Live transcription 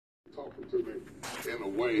Talking to me in a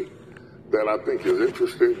way that I think is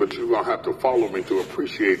interesting, but you're going to have to follow me to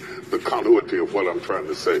appreciate the continuity of what I'm trying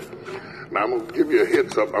to say. Now, I'm going to give you a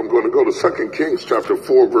heads up. I'm going to go to 2 Kings chapter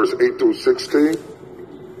 4, verse 8 through 16.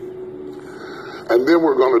 And then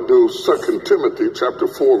we're going to do 2 Timothy chapter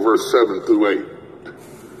 4, verse 7 through 8.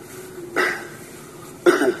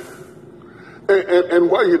 And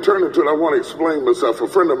while you turn into it, I want to explain myself. A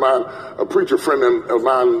friend of mine, a preacher friend of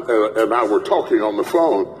mine, and I were talking on the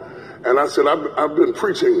phone. And I said, I've been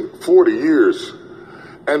preaching 40 years.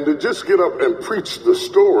 And to just get up and preach the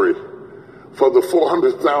story for the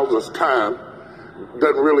 400,000th time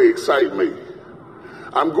doesn't really excite me.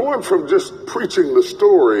 I'm going from just preaching the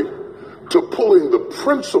story to pulling the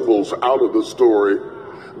principles out of the story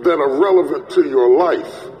that are relevant to your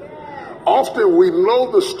life. Often we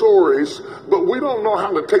know the stories, but we don't know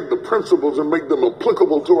how to take the principles and make them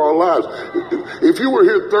applicable to our lives. If you were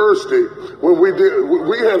here Thursday when we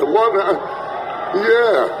had one,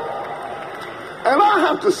 yeah. And I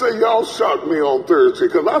have to say, y'all shocked me on Thursday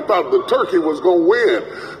because I thought the turkey was going to win,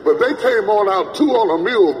 but they came on out 2 on a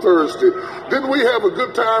mule Thursday. Didn't we have a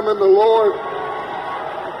good time in the Lord?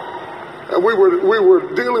 And we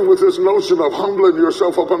were dealing with this notion of humbling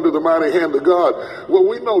yourself up under the mighty hand of God. Well,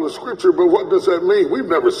 we know the scripture, but what does that mean? We've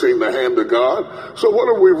never seen the hand of God. So what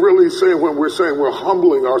are we really saying when we're saying we're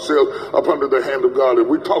humbling ourselves up under the hand of God? And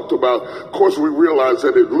we talked about, of course, we realized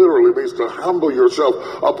that it literally means to humble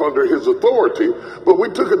yourself up under his authority. But we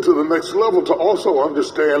took it to the next level to also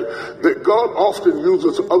understand that God often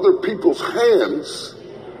uses other people's hands.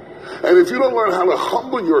 And if you don't learn how to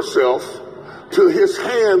humble yourself to his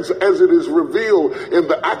hands as it is revealed in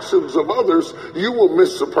the actions of others, you will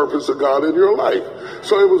miss the purpose of God in your life.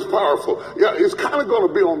 So it was powerful. Yeah, it's kind of going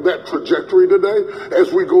to be on that trajectory today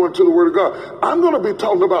as we go into the Word of God. I'm going to be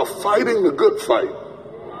talking about fighting the good fight.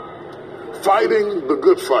 Fighting the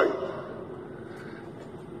good fight.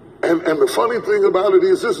 And the funny thing about it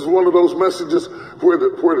is this is one of those messages where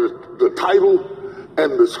the title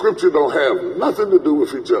and the scripture don't have nothing to do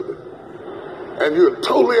with each other. And you're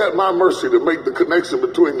totally at my mercy to make the connection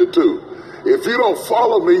between the two. If you don't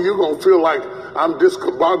follow me, you're going to feel like I'm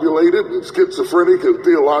discombobulated and schizophrenic and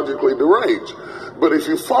theologically deranged. But if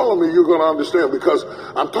you follow me, you're going to understand, because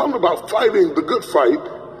I'm talking about fighting the good fight,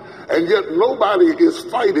 and yet nobody is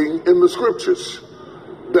fighting in the scriptures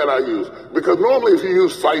that I use. Because normally if you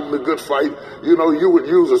use fighting the good fight, you know, you would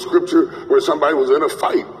use a scripture where somebody was in a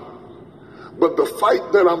fight. But the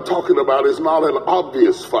fight that I'm talking about is not an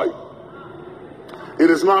obvious fight. It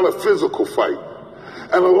is not a physical fight.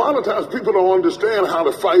 And a lot of times people don't understand how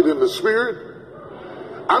to fight in the spirit.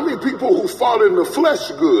 I mean, people who fought in the flesh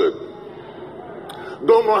good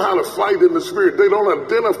don't know how to fight in the spirit. They don't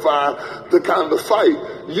identify the kind of fight.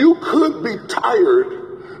 You could be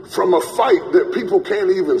tired from a fight that people can't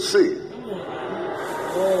even see.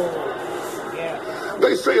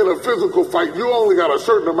 They say in a physical fight, you only got a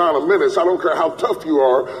certain amount of minutes, I don't care how tough you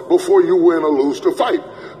are, before you win or lose the fight.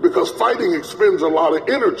 Because fighting expends a lot of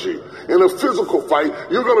energy. In a physical fight,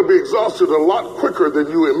 you're going to be exhausted a lot quicker than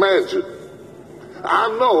you imagine. I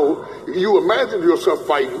know you imagine yourself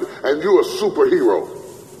fighting and you're a superhero.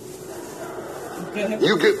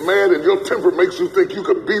 You get mad and your temper makes you think you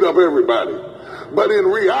can beat up everybody. But in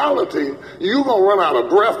reality, you're going to run out of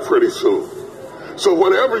breath pretty soon. So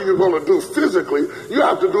whatever you're going to do physically, you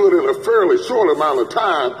have to do it in a fairly short amount of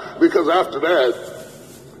time, because after that,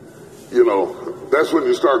 you know, that's when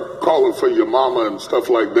you start calling for your mama and stuff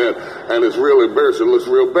like that, and it's real embarrassing, it looks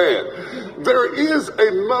real bad. There is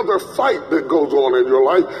another fight that goes on in your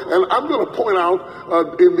life, and I'm going to point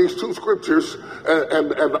out in these two scriptures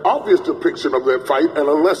an obvious depiction of that fight and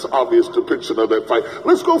a less obvious depiction of that fight.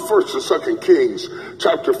 Let's go first to 2 Kings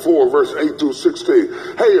chapter 4, verse 8 through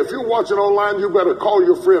 16. Hey, if you're watching online, you better call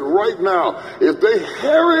your friend right now. If they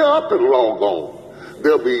hurry up and log on,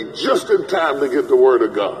 they'll be just in time to get the word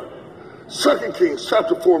of God. 2 Kings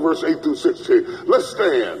chapter 4, verse 8 through 16. Let's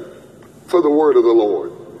stand for the word of the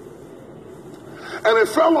Lord. And it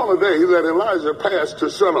fell on a day that Elijah passed to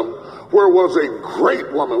Shunem, where was a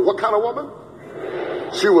great woman. What kind of woman?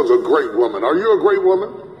 She was a great woman. Are you a great woman?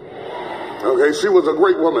 Okay, she was a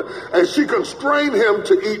great woman. And she constrained him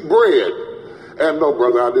to eat bread. And no,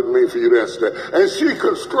 brother, I didn't mean for you to answer that. And she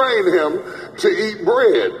constrained him to eat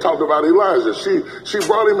bread. Talked about Elijah. She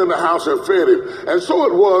brought him in the house and fed him. And so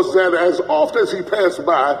it was that as oft as he passed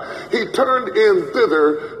by, he turned in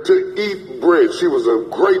thither to eat bread. She was a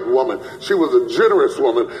great woman. She was a generous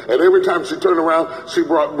woman. And every time she turned around, she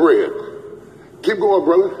brought bread. Keep going,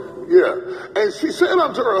 brother. Yeah. And she said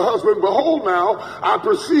unto her husband, behold now, I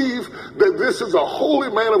perceive that this is a holy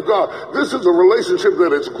man of God. This is a relationship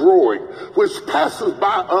that is growing, which passes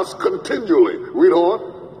by us continually. Read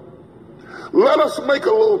on. Let us make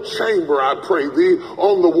a little chamber, I pray thee,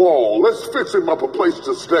 on the wall. Let's fix him up a place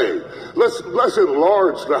to stay. Let's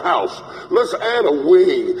enlarge the house. Let's add a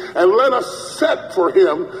wing, and let us set for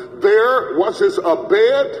him there, watch this, a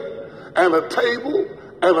bed and a table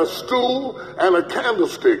and a stool and a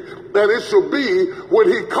candlestick, that it shall be when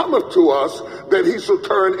he cometh to us that he shall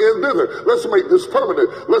turn in thither. Let's make this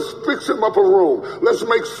permanent. Let's fix him up a room. Let's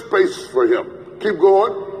make space for him. Keep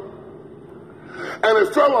going. And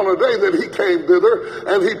it fell on a day that he came thither,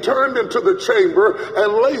 and he turned into the chamber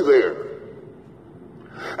and lay there.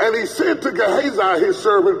 And he said to Gehazi, his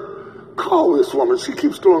servant, call this woman. She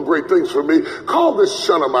keeps doing great things for me. Call this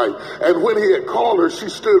Shunammite. And when he had called her, she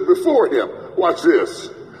stood before him. Watch this.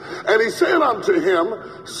 And he said unto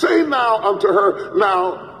him, say now unto her,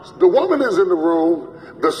 now the woman is in the room,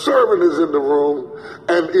 the servant is in the room,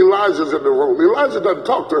 and Elijah's in the room. Elijah doesn't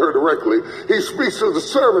talk to her directly. He speaks to the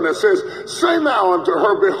servant and says, say now unto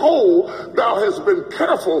her, behold, thou hast been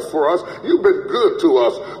careful for us. You've been good to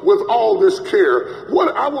us with all this care.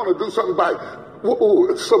 What I want to do something by.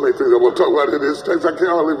 So many things I want to talk about in this text. I can't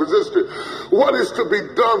hardly resist it. What is to be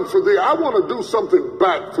done for thee? I want to do something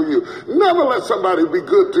back for you. Never let somebody be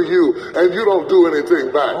good to you and you don't do anything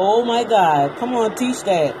back. Oh my God. Come on, teach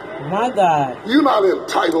that. My God. You're not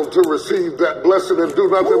entitled to receive that blessing and do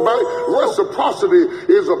nothing back. Reciprocity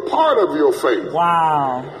is a part of your faith.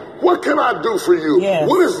 Wow. What can I do for you? Yes.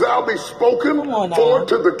 Wouldst thou be spoken for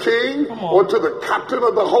to the king or to the captain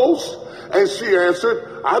of the host? And she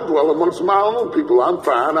answered, I dwell amongst my own people. I'm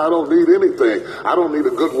fine. I don't need anything. I don't need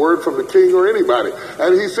a good word from the king or anybody.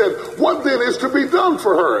 And he said, what then is to be done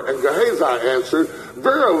for her? And Gehazi answered,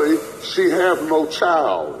 verily, she hath no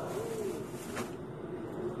child,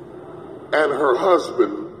 and her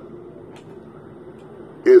husband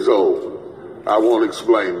is old. I won't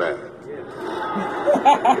explain that.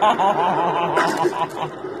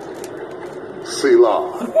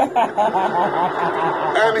 Selah.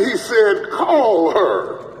 And he said, call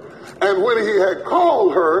her. And when he had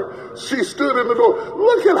called her, she stood in the door.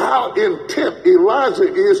 Look at how intent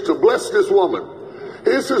Elijah is to bless this woman.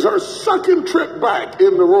 This is her second trip back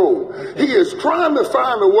in the room. He is trying to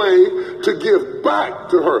find a way to give back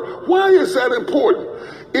to her. Why is that important?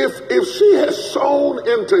 If she has sown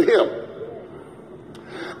into him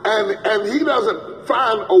and he doesn't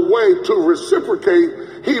find a way to reciprocate,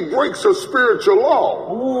 he breaks a spiritual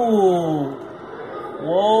law. Ooh.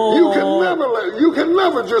 Whoa. You can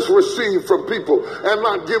never just receive from people and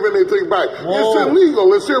not give anything back. Whoa. It's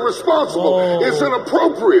illegal. It's irresponsible. Whoa. It's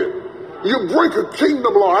inappropriate. You break a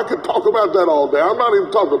kingdom law. I could talk about that all day. I'm not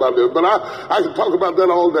even talking about this, but I can talk about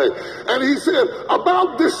that all day. And he said,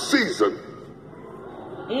 about this season,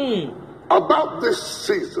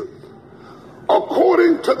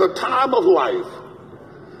 according to the time of life,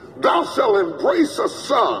 thou shalt embrace a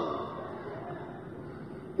son.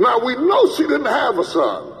 Now, we know she didn't have a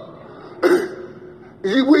son.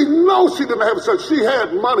 We know she didn't have a son. She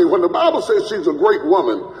had money. When the Bible says she's a great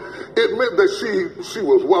woman, it meant that she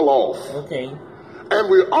was well off. Okay. And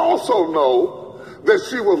we also know that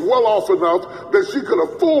she was well off enough that she could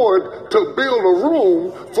afford to build a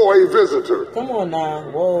room for a visitor. Come on now.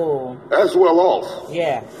 Whoa. That's well off.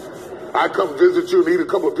 Yeah. I come visit you and eat a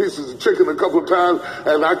couple of pieces of chicken a couple of times,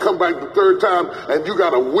 and I come back the third time, and you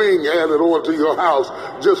got a wing added on to your house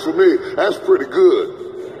just for me. That's pretty good.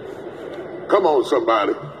 Come on,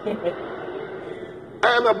 somebody.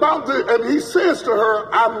 And he says to her,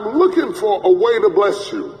 I'm looking for a way to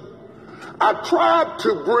bless you. I tried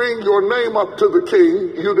to bring your name up to the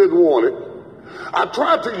king. You didn't want it. I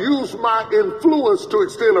tried to use my influence to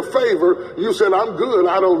extend a favor. You said, I'm good.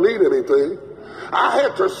 I don't need anything. I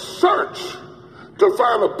had to search to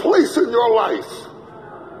find a place in your life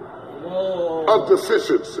of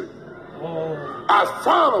deficiency. I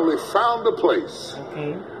finally found a place.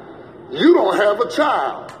 Okay. You don't have a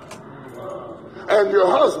child, and your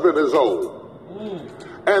husband is old.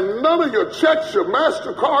 And none of your checks, your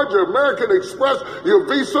MasterCard, your American Express, your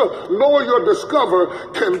Visa, nor your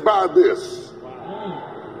Discover can buy this.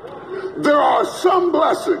 There are some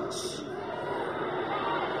blessings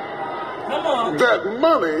that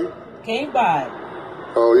money can't buy.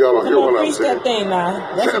 Oh, y'all don't hear what I'm preach saying. That thing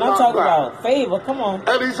now. That's what I'm talking about. Favor, come on.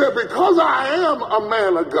 And he said, because I am a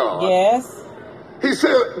man of God. Yes. He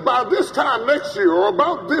said, by this time next year, or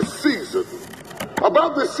about this season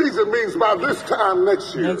means by this time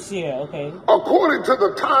next year. Next year, okay. According to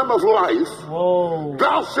the time of life, whoa,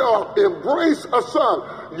 thou shalt embrace a son.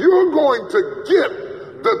 You're going to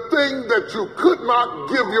get the thing that you could not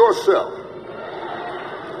give yourself.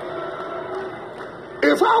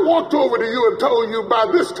 If I walked over to you and told you by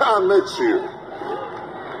this time next year,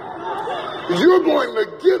 you're going to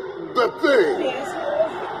get the thing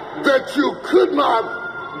that you could not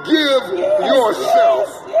give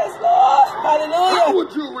yourself. Yes, Lord. Hallelujah. How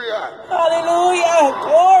would you react? Hallelujah.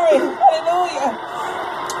 Glory. Hallelujah.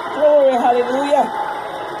 Glory. Hallelujah.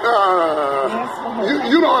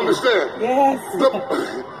 You don't understand. Yes.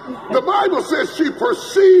 The Bible says she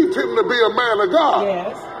perceived him to be a man of God.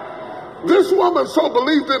 Yes. This woman so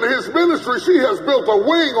believed in his ministry, she has built a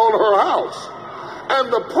wing on her house.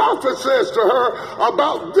 And the prophet says to her,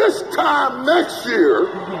 about this time next year,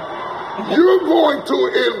 you're going to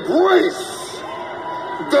embrace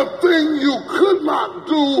the thing you could not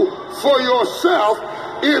do for yourself.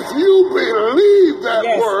 If you believe that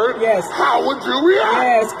word, how would you react?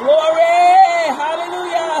 Yes, glory,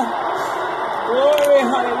 hallelujah. Glory,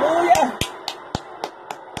 hallelujah.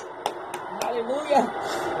 Hallelujah.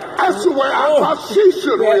 That's the way I thought she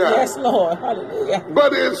should react. Yes, Lord, hallelujah.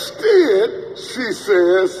 But instead, she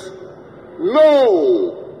says,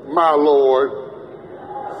 no, my Lord,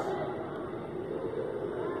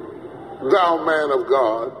 thou man of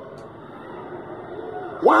God.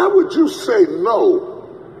 Why would you say no?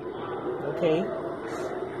 Okay.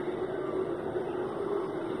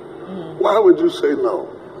 Why would you say no?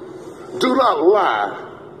 Do not lie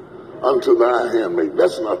unto thy handmaid.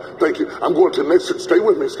 That's not, thank you. I'm going to the next, stay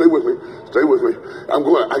with me. I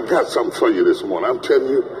got something for you this morning. I'm telling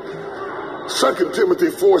you. 2 Timothy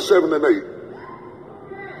 4:7-8.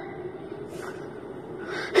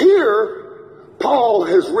 Here, Paul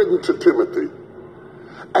has written to Timothy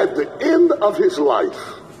at the end of his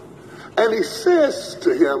life, and he says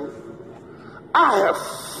to him, I have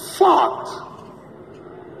fought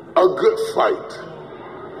a good fight.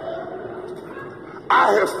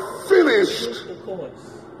 I have finished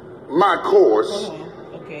my course.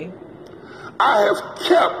 Okay. I have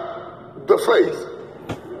kept the faith.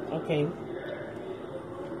 Okay.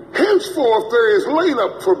 Henceforth there is laid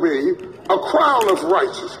up for me a crown of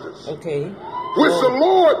righteousness. Okay. Which the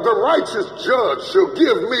Lord, the righteous judge, shall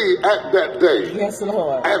give me at that day. Yes,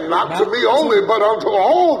 Lord. And not to me only, but unto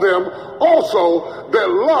all them also that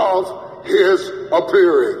love his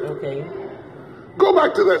appearing. Okay. Go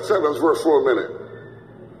back to that 7th verse for a minute.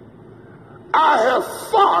 I have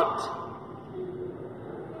fought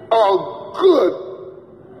a good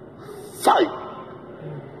fight.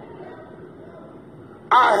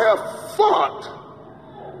 I have fought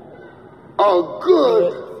a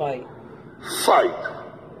good fight.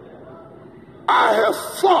 I have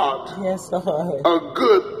fought a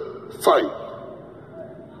good fight.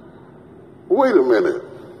 Wait a minute.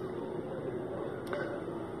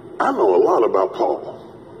 I know a lot about Paul.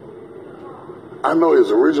 I know his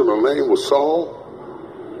original name was Saul.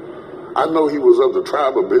 I know he was of the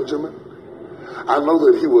tribe of Benjamin. I know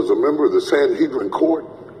that he was a member of the Sanhedrin court.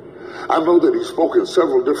 I know that he spoke in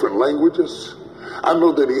several different languages. I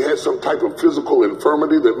know that he had some type of physical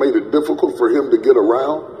infirmity that made it difficult for him to get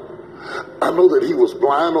around. I know that he was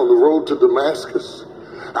blind on the road to Damascus.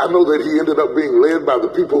 I know that he ended up being led by the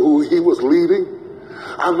people who he was leading.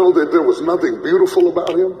 I know that there was nothing beautiful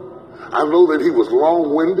about him. I know that he was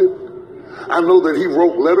long-winded. I know that he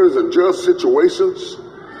wrote letters and judged situations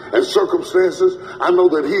and circumstances. I know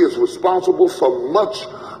that he is responsible for much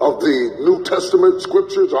of the New Testament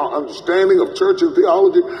scriptures, our understanding of church and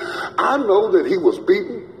theology. I know that he was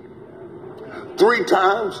beaten 3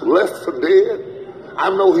 times, left for dead. I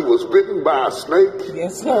know he was bitten by a snake.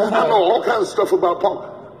 Yes, sir. I know all kinds of stuff about Paul.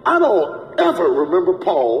 I don't ever remember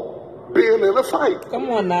Paul being in a fight. Come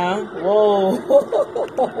on now. Whoa.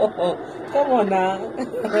 Come on now.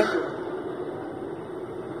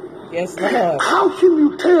 Yes, Lord. How can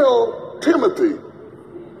you tell Timothy,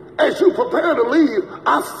 as you prepare to leave,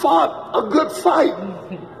 I fought a good fight,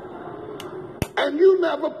 and you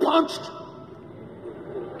never punched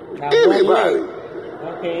anybody?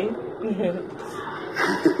 Okay.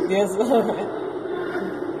 Yes, Lord.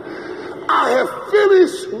 I have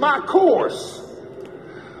finished my course.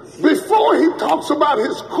 Before he talks about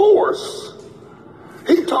his course,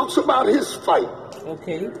 he talks about his fight.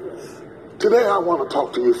 Okay. Today I want to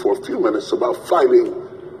talk to you for a few minutes about fighting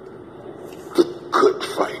the good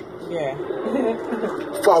fight. Yeah.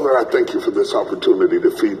 Father, I thank you for this opportunity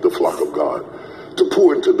to feed the flock of God, to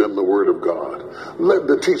pour into them the word of God. Let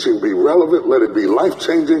the teaching be relevant. Let it be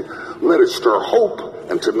life-changing. Let it stir hope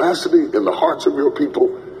and tenacity in the hearts of your people,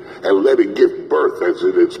 and let it give birth as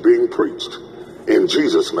it is being preached. In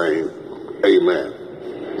Jesus' name, amen.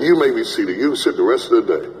 You may be seated. You can sit the rest of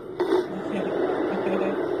the day.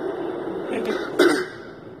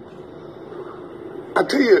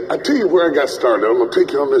 I tell you where I got started. I'm gonna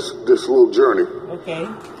take you on this little journey. Okay.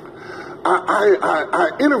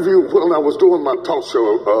 I interviewed when I was doing my talk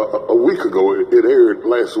show a week ago. It aired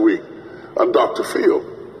last week. Dr. Phil.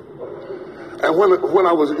 And when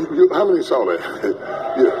I was, how many saw that?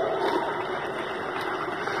 Yeah.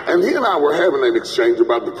 And he and I were having an exchange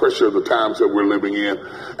about the pressure of the times that we're living in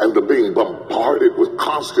and the being bombarded with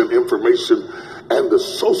constant information and the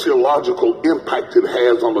sociological impact it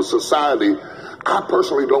has on the society. I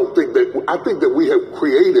personally I think that we have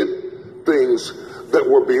created things that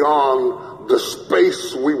were beyond the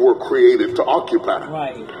space we were created to occupy.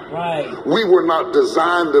 Right. We were not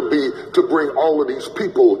designed to bring all of these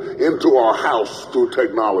people into our house through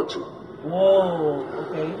technology. Whoa,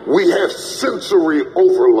 okay. We have sensory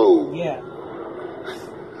overload. Yeah.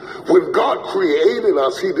 When God created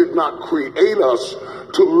us, he did not create us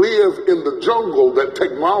to live in the jungle that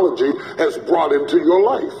technology has brought into your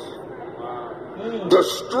life. The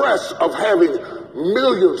stress of having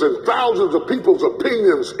millions and thousands of people's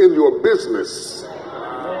opinions in your business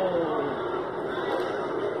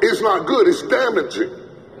is not good. It's damaging.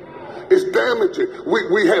 It's damaging.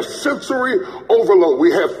 We have sensory overload.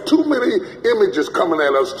 We have too many images coming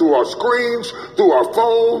at us through our screens, through our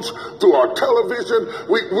phones, through our television.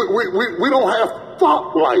 We don't have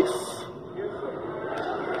thought life.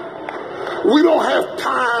 We don't have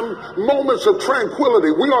time, moments of tranquility.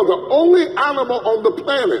 We are the only animal on the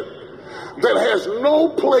planet that has no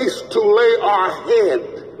place to lay our head.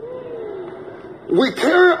 We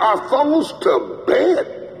carry our phones to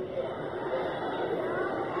bed.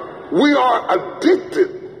 We are addicted.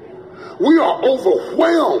 We are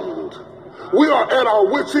overwhelmed. We are at our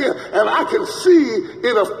wits' end. And I can see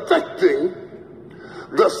it affecting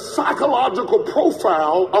the psychological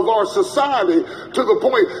profile of our society to the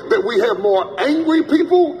point that we have more angry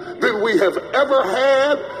people than we have ever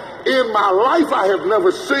had. In my life, I have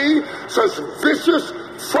never seen such vicious,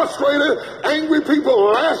 frustrated, angry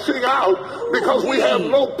people lashing out because we have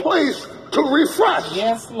no place to refresh.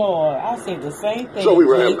 Yes, Lord. I say the same thing. So we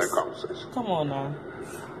were having that conversation. Come on now.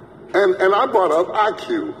 And I brought up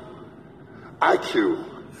IQ. IQ,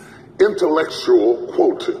 intellectual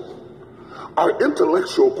quotient. Our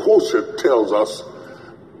intellectual quotient tells us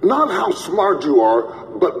not how smart you are,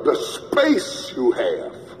 but the space you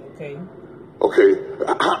have. Okay,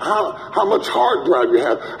 how much hard drive you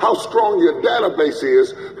have, how strong your database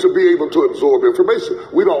is to be able to absorb information.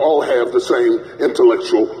 We don't all have the same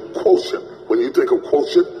intellectual quotient. When you think of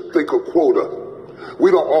quotient, think of quota.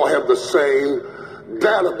 We don't all have the same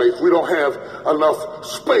database. We don't have enough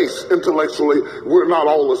space intellectually. We're not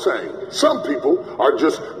all the same. Some people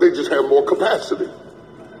they just have more capacity.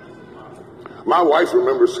 My wife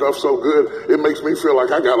remembers stuff so good, it makes me feel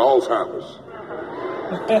like I got Alzheimer's.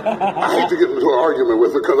 I hate to get into an argument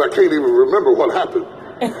with her because I can't even remember what happened.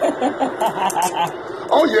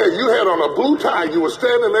 Oh yeah, you had on a blue tie. You were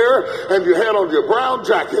standing there, and you had on your brown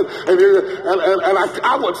jacket, and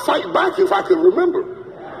I would fight back if I could remember.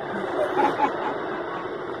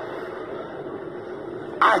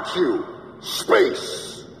 IQ, space.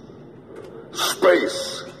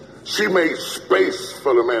 She made space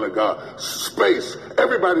for the man of God. Space.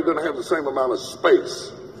 Everybody doesn't have the same amount of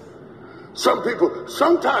space. Some people,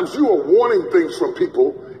 sometimes you are wanting things from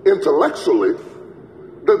people intellectually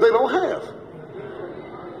that they don't have.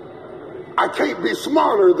 I can't be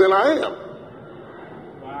smarter than I am.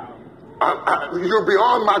 Wow. You're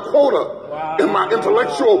beyond my quota. Wow. And my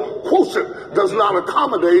intellectual quotient does not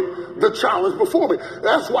accommodate the challenge before me.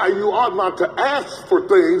 That's why you ought not to ask for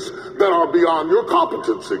things that are beyond your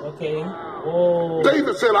competency. Okay. Oh.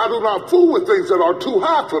 David said, I do not fool with things that are too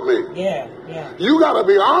high for me. Yeah. You got to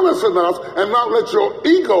be honest enough and not let your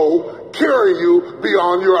ego carry you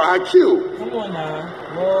beyond your IQ. Come on now.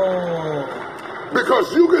 Whoa.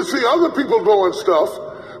 Because you can see other people doing stuff,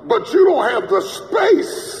 but you don't have the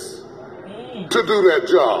space to do that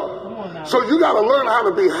job. Come on now. So you got to learn how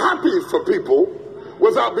to be happy for people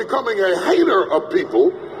without becoming a hater of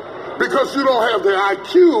people because you don't have the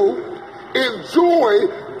IQ. Enjoy.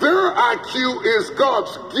 Their IQ is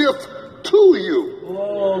God's gift to you.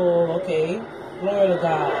 Whoa, okay. Glory to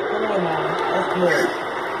God. Come on now. That's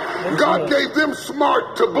good. God gave them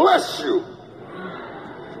smart to bless you.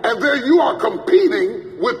 And there you are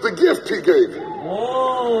competing with the gift he gave you.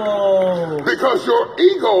 Whoa. Because your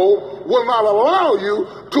ego will not allow you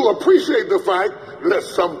to appreciate the fact that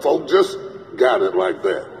some folk just got it like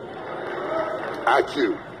that.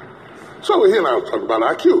 IQ. So here I was talking about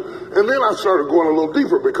IQ. And then I started going a little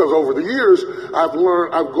deeper because over the years, I've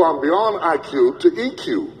gone beyond IQ to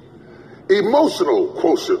EQ. Emotional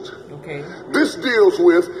quotient. Okay. This deals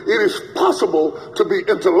with, it is possible to be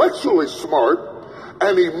intellectually smart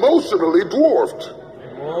and emotionally dwarfed.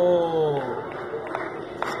 Whoa.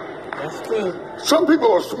 That's true. Some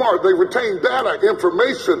people are smart. They retain data,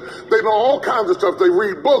 information. They know all kinds of stuff. They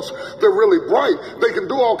read books. They're really bright. They can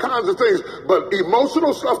do all kinds of things. But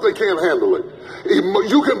emotional stuff, they can't handle it.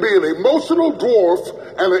 You can be an emotional dwarf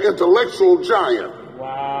and an intellectual giant.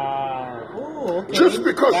 Wow. Ooh, okay. Just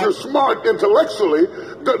because you're smart intellectually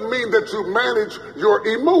doesn't mean that you manage your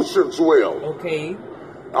emotions well. Okay.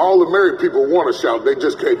 All the married people want to shout. They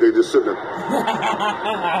just can't. They just sit there.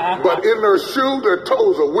 But in their shoe, their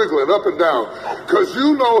toes are wiggling up and down. Because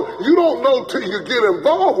you don't know till you get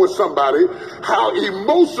involved with somebody how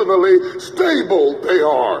emotionally stable they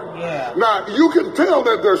are. Yeah. Now, you can tell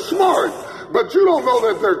that they're smart, but you don't know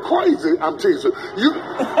that they're crazy. I'm teasing.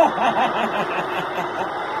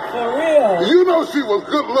 For real. You know she was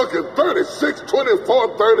good looking, 36,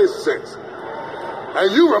 24, 36. And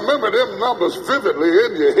you remember them numbers vividly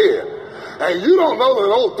in your head. And you don't know that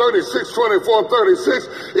old 36, 24, 36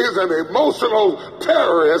 is an emotional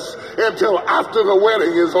terrorist until after the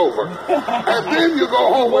wedding is over. And then you go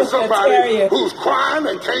home with somebody who's crying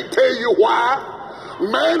and can't tell you why,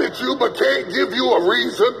 mad at you but can't give you a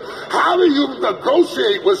reason. How do you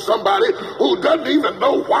negotiate with somebody who doesn't even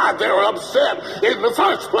know why they're upset in the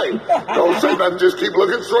first place? Don't say nothing, just keep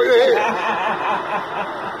looking straight ahead.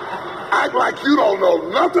 Act like you don't know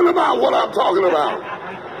nothing about what I'm talking about.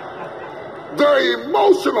 Their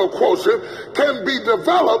emotional quotient can be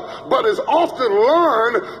developed, but is often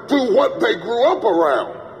learned through what they grew up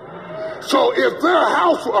around. So if their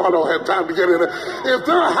house, I don't have time to get in there. If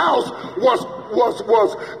their house was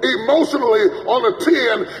emotionally on a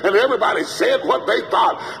 10 and everybody said what they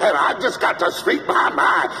thought, and I just got to speak my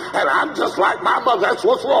mind, and I'm just like my mother, that's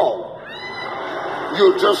what's wrong.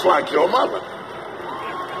 You're just like your mother.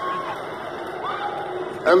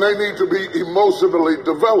 And they need to be emotionally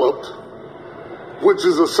developed, which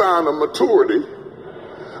is a sign of maturity.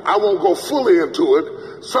 I won't go fully into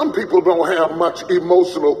it. Some people don't have much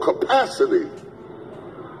emotional capacity.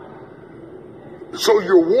 So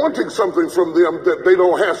you're wanting something from them that they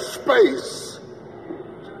don't have space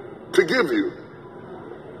to give you.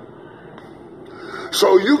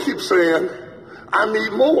 So you keep saying, I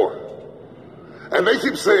need more. And they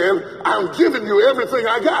keep saying, I'm giving you everything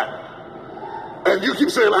I got. And you keep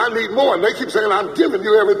saying, I need more. And they keep saying, I'm giving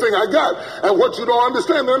you everything I got. And what you don't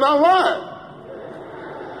understand, they're not lying.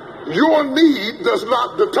 Your need does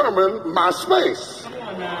not determine my space. Come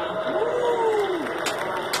on now.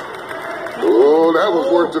 Oh, that was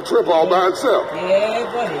worth the trip all by itself. Yeah,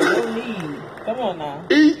 buddy. No need. Come on now.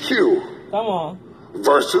 EQ Come on.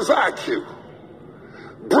 versus IQ.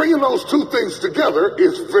 Bringing those two things together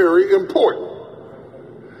is very important.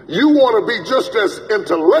 You want to be just as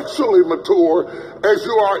intellectually mature as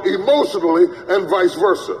you are emotionally and vice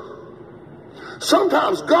versa.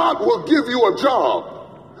 Sometimes God will give you a job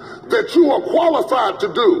that you are qualified to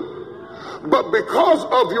do, but because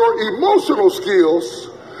of your emotional skills,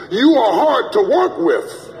 you are hard to work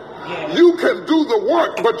with. You can do the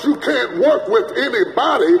work, but you can't work with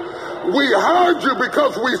anybody. We hired you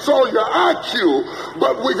because we saw your IQ,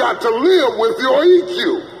 but we got to live with your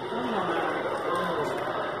EQ.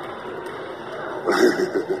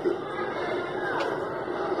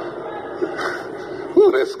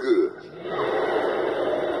 Ooh, that's good.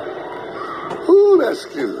 Ooh, that's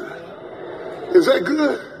good. Is that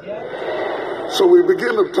good? So we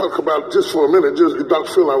begin to talk about, just for a minute,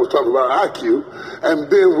 Dr. Phil and I was talking about IQ, and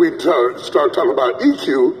then we start talking about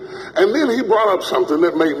EQ, and then he brought up something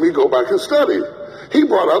that made me go back and study. He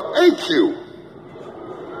brought up AQ.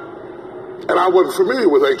 And I wasn't familiar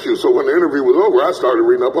with AQ, so when the interview was over, I started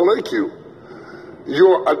reading up on AQ.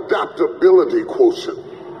 Your adaptability quotient.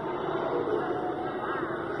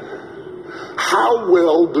 How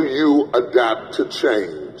well do you adapt to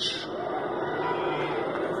change?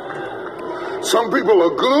 Some people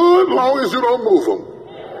are good long as you don't move them.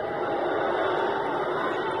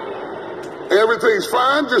 Everything's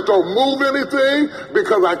fine, just don't move anything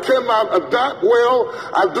because I cannot adapt well,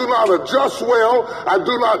 I do not adjust well, I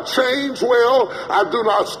do not change well, I do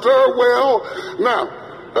not stir well. Now,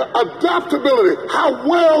 adaptability, how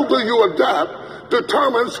well do you adapt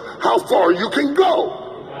determines how far you can go.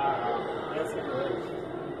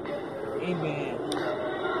 Amen.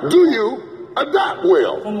 Do you adapt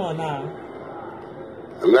well? Come on now.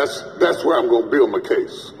 And that's where I'm going to build my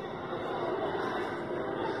case.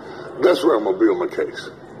 That's where I'm going to build my case.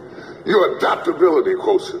 Your adaptability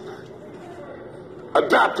quotient.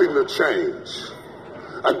 Adapting to change.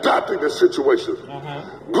 Adapting to situations.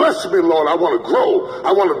 Bless me, Lord. I want to grow.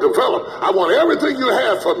 I want to develop. I want everything you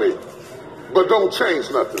have for me. But don't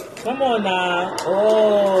change nothing. Come on now.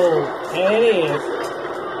 Oh, there it is.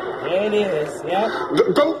 There it is. Yep.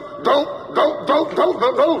 No.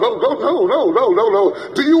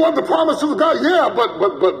 Do you want the promises of God? Yeah, but.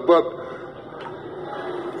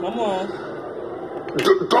 Come on.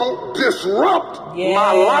 Don't disrupt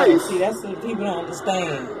my life. See, that's what people don't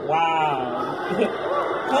understand. Wow.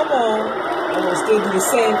 Come on. I'm going to still do the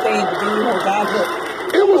same thing, but then you know God will.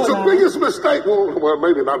 It was the biggest mistake, well,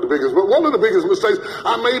 maybe not the biggest, but one of the biggest mistakes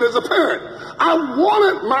I made as a parent. I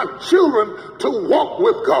wanted my children to walk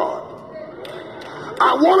with God.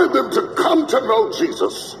 I wanted them to come to know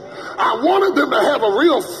Jesus. I wanted them to have a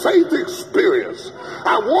real faith experience.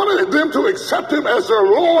 I wanted them to accept him as their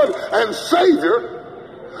Lord and Savior,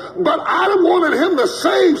 but I wanted him to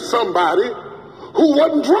save somebody who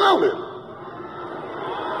wasn't drowning.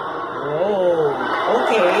 Oh,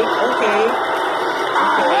 okay.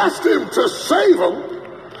 I asked him to save them,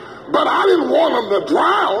 but I didn't want them to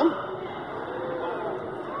drown.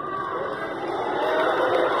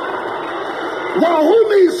 Well, who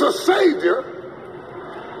needs a Savior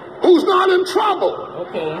who's not in trouble?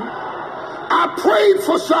 Okay. I prayed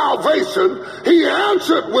for salvation. He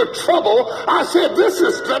answered with trouble. I said, this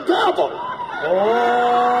is the devil.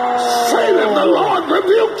 Oh. Satan, the Lord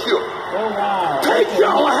rebuke you. Oh, wow. Take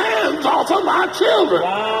your hands off of my children.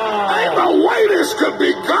 Wow. Ain't no way this could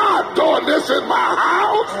be God doing this in my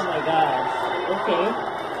house. Oh, my gosh. Okay.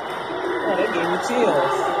 Oh, that gave me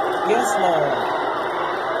chills. Yes, Lord.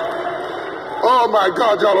 Oh, my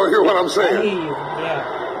God, y'all don't hear what I'm I saying. hear you.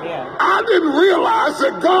 Yeah. I didn't realize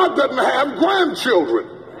that God doesn't have grandchildren.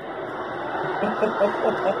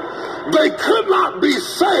 They could not be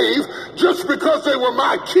saved just because they were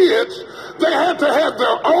my kids. They had to have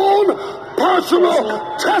their own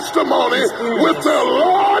personal testimony with their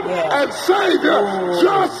Lord and Savior,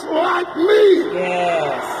 just like me.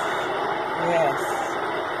 Yes.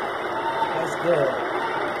 That's good.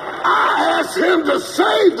 I asked him to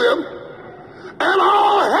save them, and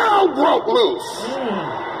all hell broke loose.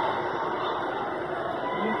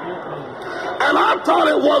 And I thought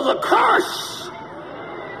it was a curse.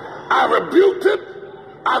 I rebuked it.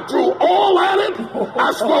 I threw oil at it.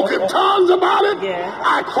 I spoke in tongues about it.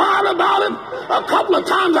 I cried about it. A couple of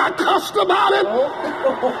times I cussed about it.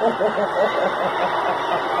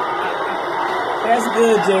 That's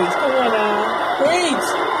good, James. Come on now. Preach.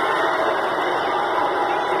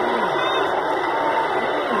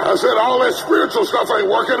 I said, all that spiritual stuff ain't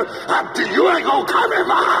working. You ain't going to come in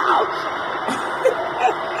my house.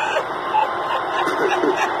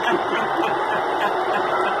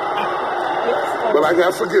 But I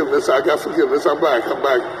got forgiveness. I'm back.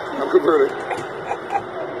 I'm converted.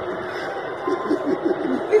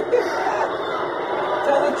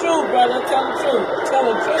 Tell the truth, brother. Tell the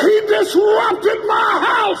truth. He disrupted my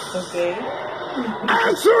house. Okay.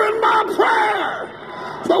 Answering my prayer.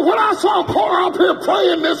 But when I saw Cora up here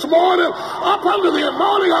praying this morning, up under the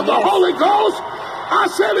anointing of the Holy Ghost, I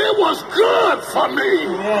said it was good for me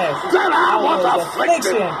that I was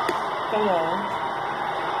afflicted. Come on.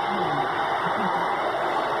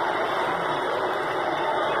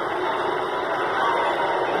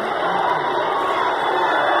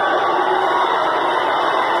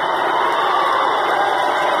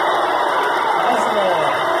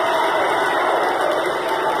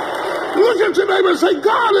 Look at your neighbor and say,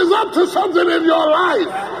 God is up to something in your life.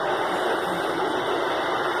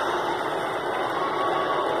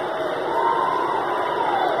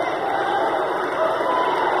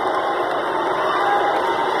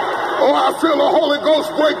 Oh, I feel a Holy Ghost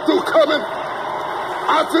breakthrough coming.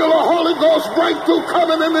 I feel a Holy Ghost breakthrough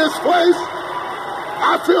coming in this place.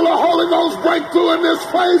 I feel a Holy Ghost breakthrough in this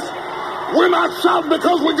place. We're not shouting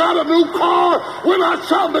because we got a new car. We're not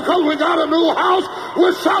shouting because we got a new house.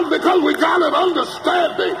 We're shouting because we got an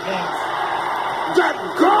understanding that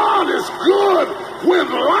God is good. When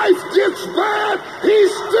life gets bad,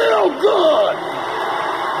 he's still good.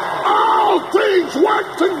 All things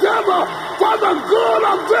work together for the good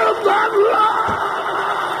of them that love.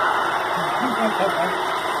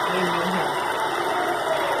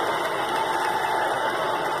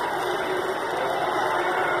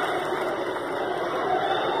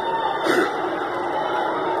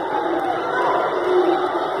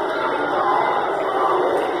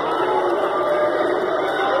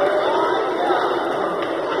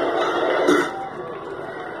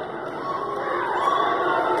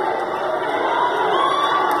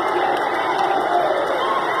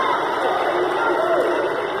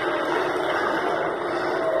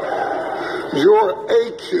 Your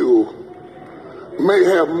AQ may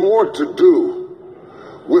have more to do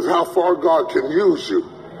with how far God can use you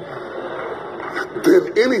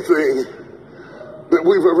than anything that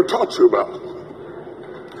we've ever taught you about.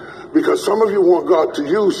 Because some of you want God to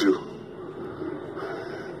use you,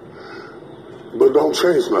 but don't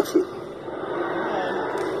change nothing.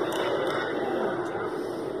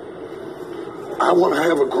 I want to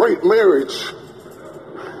have a great marriage,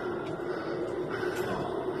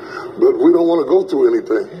 but we don't want to go through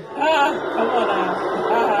anything. Come on now.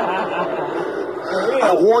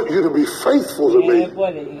 I want you to be faithful to me.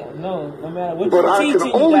 No matter what but you I teach,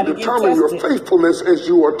 can only determine your faithfulness as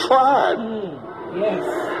you are tried. Yes.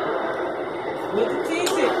 What you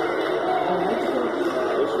teach it.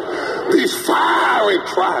 These fiery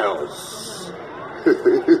trials.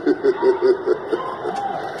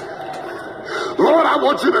 Lord, I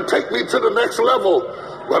want you to take me to the next level,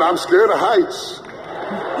 but I'm scared of heights.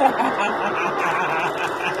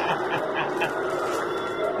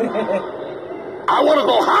 I want to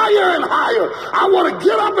go higher and higher. I want to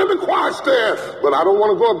get up in the choir stand, but I don't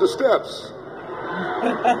want to go up the steps.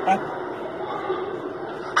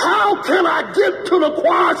 How can I get to the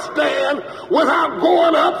choir stand without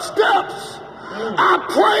going up steps? I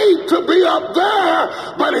prayed to be up there,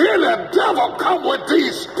 but here the devil come with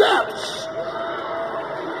these steps.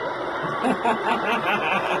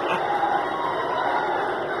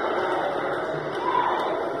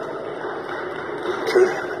 Okay.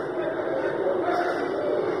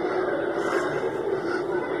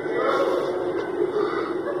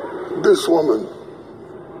 This woman,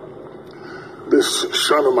 this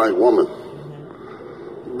Shunammite woman,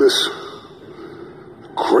 this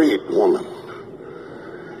great woman,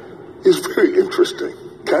 is very interesting.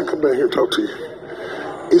 Can I come down here and talk to you?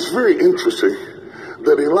 It's very interesting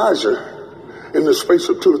that Elijah, in the space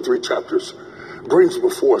of 2 to 3 chapters, brings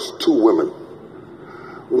before us 2 women.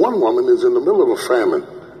 One woman is in the middle of a famine,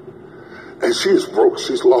 and she is broke.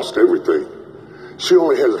 She's lost everything. She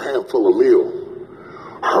only has a handful of meal.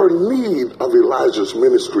 Her need of Elijah's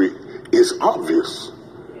ministry is obvious.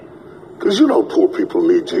 Because you know poor people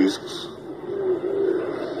need Jesus.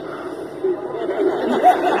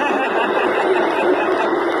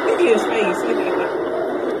 Look at his face.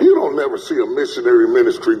 You don't never see a missionary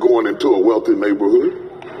ministry going into a wealthy neighborhood.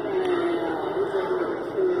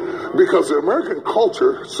 Because the American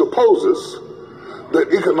culture supposes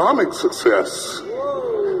that economic success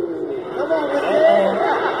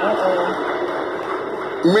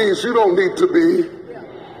means you don't need to be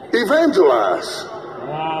evangelized.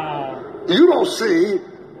 Wow. You don't see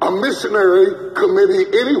a missionary committee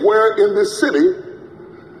anywhere in this city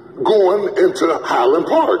going into Highland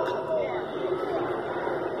Park.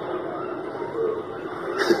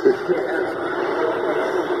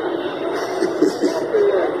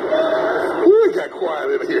 We got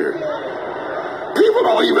quiet in here. People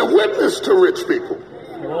don't even witness to rich people.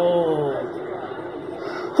 Whoa.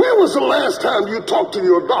 When was the last time you talked to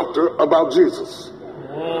your doctor about Jesus?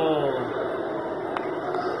 Whoa.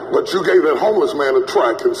 But you gave that homeless man a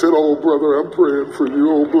tract and said, "Oh, brother, I'm praying for you.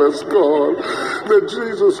 Oh, bless God, that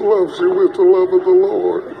Jesus loves you with the love of the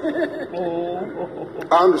Lord."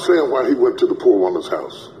 I understand why he went to the poor woman's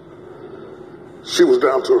house. She was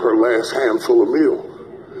down to her last handful of meal.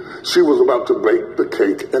 She was about to bake the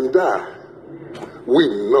cake and die. We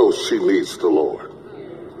know she needs the Lord.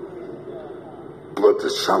 But the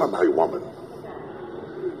Shunammite woman,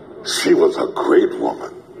 she was a great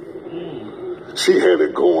woman. She had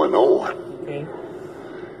it going on. Okay.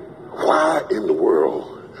 Why in the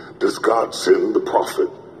world does God send the prophet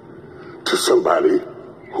to somebody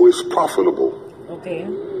who is profitable? Okay.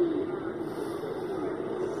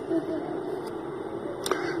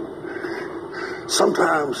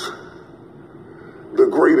 Sometimes the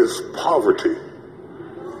greatest poverty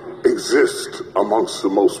exists amongst the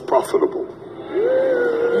most profitable.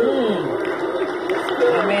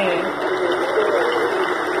 Amen.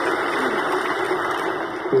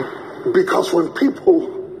 Because when people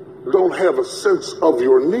don't have a sense of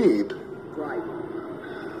your need,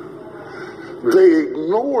 they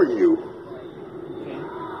ignore you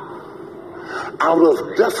out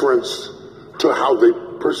of deference to how they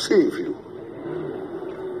perceive you.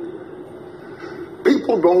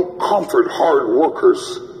 People don't comfort hard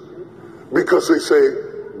workers because they say,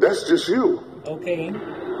 "That's just you." Okay.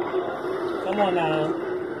 Come on now.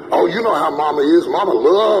 Oh, you know how Mama is. Mama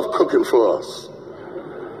love cooking for us.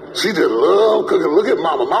 She just love cooking. Look at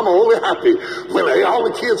Mama. Mama only happy when all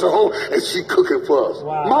the kids are home and she cooking for us.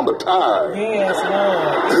 Wow. Mama tired. Yes,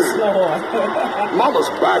 Lord. Yes, Lord. Mama's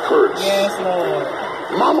back hurts. Yes, Lord.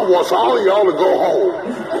 Mama wants all of y'all to go home.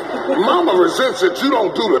 Mama resents that you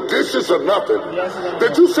don't do the dishes or nothing. Yes, Lord.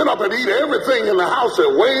 That you sit up and eat everything in the house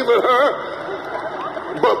and wave at her.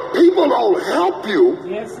 But people don't help you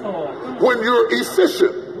Yes, Lord. when you're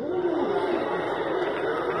efficient.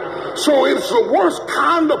 So it's the worst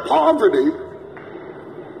kind of poverty.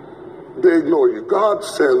 They ignore you. God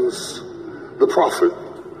sends the prophet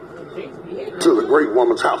to the great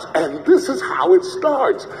woman's house. And this is how it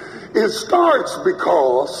starts. It starts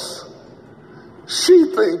because she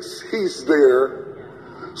thinks he's there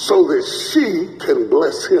so that she can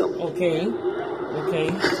bless him. Okay.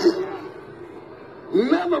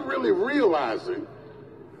 Never really realizing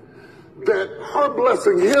that her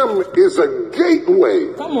blessing him is a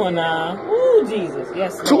gateway. Come on now. Ooh, Jesus.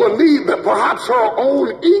 Yes. To a need that perhaps her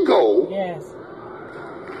own ego. Yes.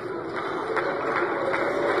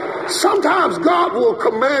 Sometimes God will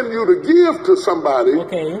command you to give to somebody.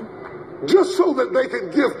 Okay. Just so that they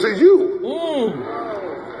can give to you.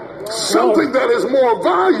 Something that is more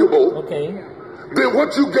valuable than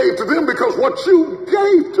what you gave to them, because what you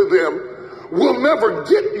gave to them will never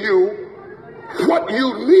get you what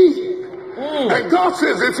you need. And God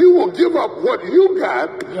says, if you will give up what you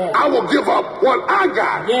got, I will give up what I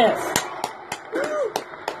got. Yes.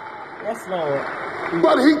 Yes, Lord.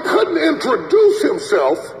 But he couldn't introduce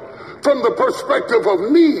himself from the perspective of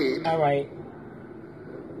need. All right.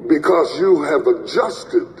 Because you have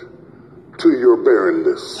adjusted to your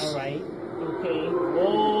barrenness. All right. Okay.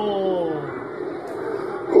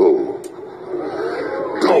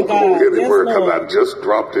 Don't go anywhere, because I just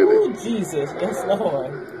dropped in it. Jesus. Yes,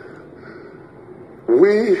 Lord.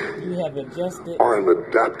 We have adjusted. Are an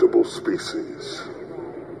adaptable species.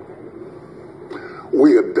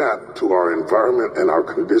 We adapt to our environment and our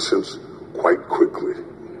conditions quite quickly.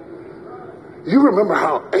 You remember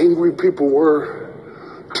how angry people were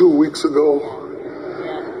 2 weeks ago?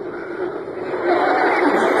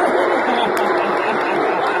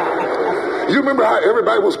 You remember how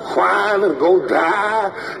everybody was crying and gonna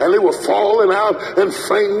die, and they were falling out and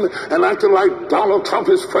fainting and acting like Donald Trump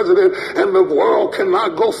is president and the world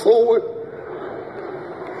cannot go forward?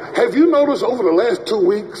 Have you noticed over the last 2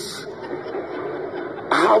 weeks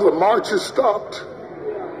how the marches stopped?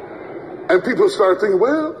 And people started thinking,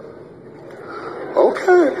 well,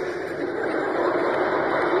 okay.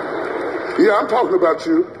 Yeah, I'm talking about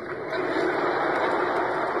you.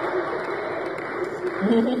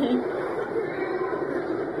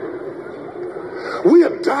 We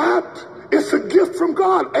adapt. It's a gift from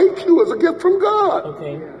God. AQ is a gift from God.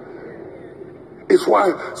 Okay. It's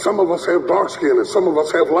why some of us have dark skin and some of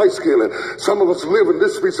us have light skin and some of us live in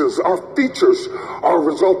this species. Our features are a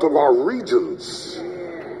result of our regions.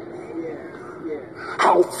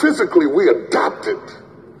 How physically we adapted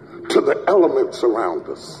to the elements around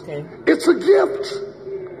us. Okay. It's a gift.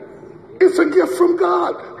 It's a gift from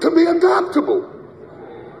God to be adaptable.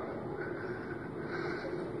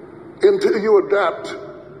 Until you adapt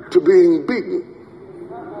to being beaten.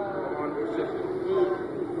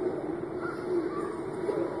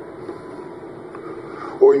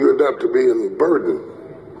 Or you adapt to being burdened.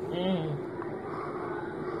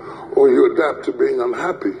 Or you adapt to being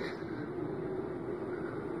unhappy.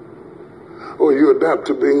 Or you adapt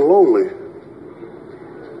to being lonely.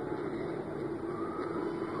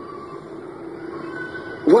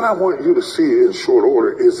 What I want you to see in short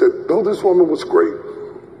order is that though this woman was great,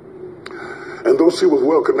 and though she was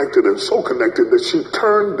well connected and so connected that she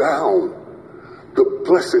turned down the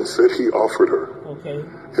blessings that he offered her. Okay.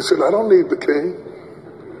 He said, I don't need the king.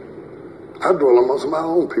 I dwell amongst my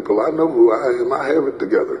own people. I know who I am. I have it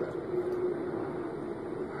together.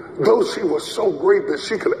 Though she was so great that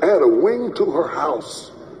she could add a wing to her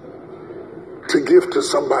house to give to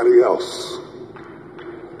somebody else.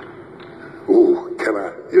 Ooh, can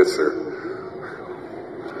I? Yes, sir.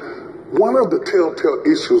 One of the telltale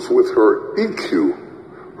issues with her EQ,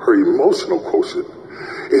 her emotional quotient,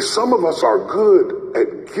 is some of us are good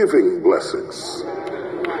at giving blessings.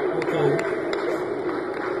 Okay.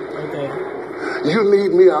 You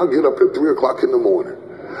need me, I'll get up at 3 o'clock in the morning.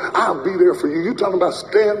 I'll be there for you. You talking about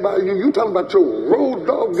stand by you. You talking about your road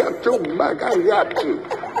dog got your back. I got you.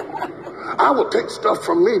 I will take stuff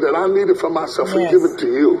from me that I needed for myself and give it to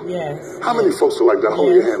you. Yes. How many folks are like that?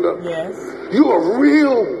 Hold your hand up. Yes. You are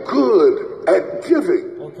real good at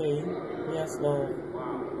giving. Okay. Yes, Lord.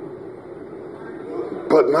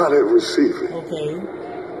 But not at receiving. Okay.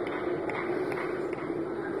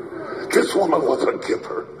 This woman was a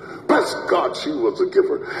giver. Bless God, she was a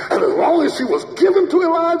giver. And as long as she was giving to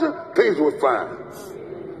Elijah, things were fine.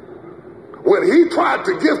 When he tried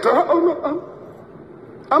to give to her, oh no,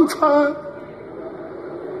 I'm fine.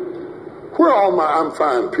 Where are all my I'm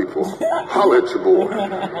fine people? Holler at your boy.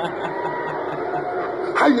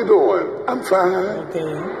 How you doing? I'm fine.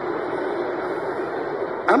 Okay.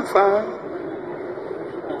 I'm fine.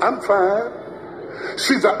 I'm fine.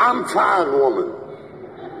 She's an I'm fine woman.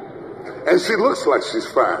 And she looks like she's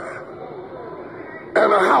fine.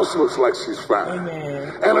 And her house looks like she's fine.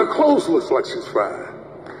 Amen. And her clothes looks like she's fine.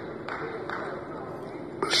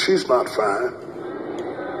 But she's not fine.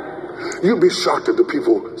 You'd be shocked at the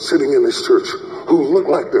people sitting in this church who look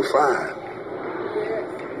like they're fine.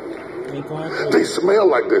 They smell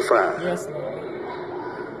like they're fine. Yes,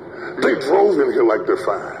 Lord. They drove in here like they're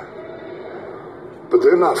fine. But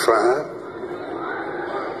they're not fine.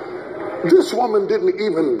 This woman didn't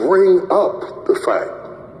even bring up the fact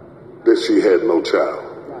that she had no child.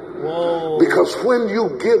 Whoa. Because when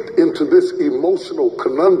you get into this emotional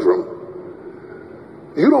conundrum,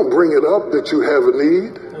 you don't bring it up that you have a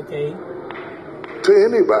need Okay. to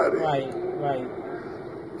anybody. Right. Right.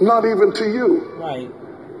 Not even to you. Right.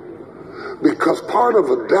 Because part of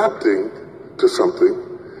adapting to something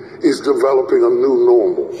is developing a new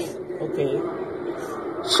normal. Okay.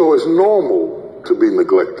 So it's normal to be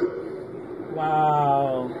neglected.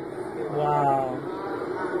 Wow. Wow.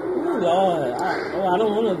 Oh, Lord. I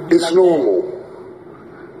don't want to be It's like normal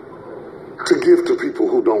to give to people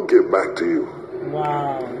who don't give back to you. that.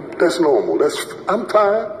 Wow. That's normal. I'm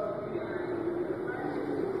tired.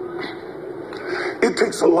 It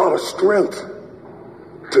takes a lot of strength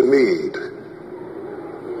to need.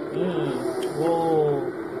 Whoa.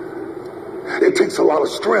 It takes a lot of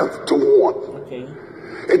strength to want. Okay.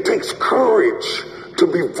 It takes courage to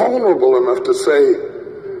be vulnerable enough to say,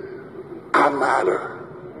 I matter.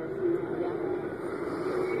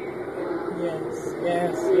 Yes.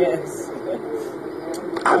 Yes. Yes.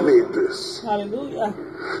 I need this. Hallelujah.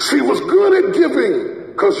 She was good at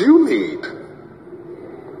giving because you need.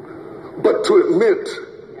 But to admit,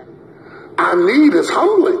 I need is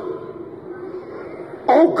humbling.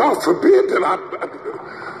 Oh, God forbid that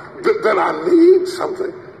I need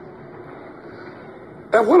something.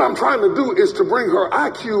 And what I'm trying to do is to bring her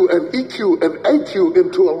IQ and EQ and AQ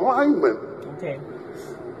into alignment Okay.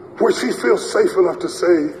 where she feels safe enough to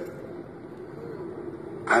say,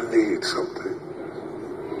 I need something.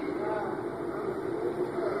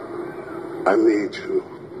 I need you.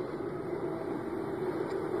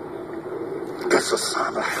 That's a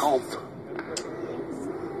sign of health.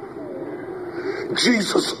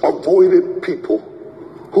 Jesus avoided people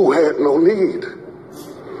who had no need.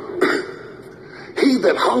 He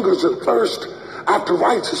that hungers and thirsts after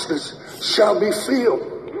righteousness shall be filled.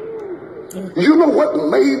 You know what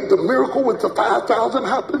made the miracle with the 5,000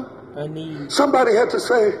 happen? I need. Somebody had to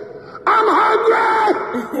say, I'm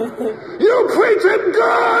hungry. You preaching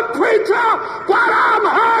good, preacher, but I'm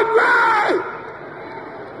hungry.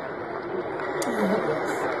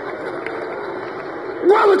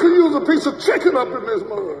 Brother could use a piece of chicken up in this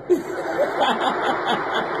mud.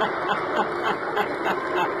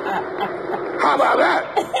 How about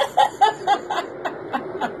that?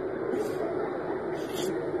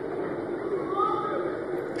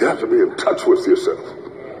 You have to be in touch with yourself.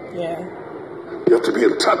 Yeah. You have to be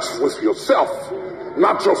in touch with yourself,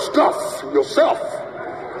 not your stuff, yourself.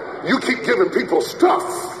 You keep giving people stuff.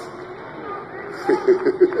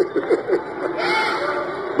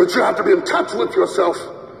 But you have to be in touch with yourself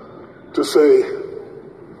to say,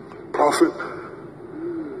 Prophet,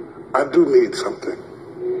 I do need something.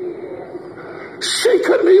 She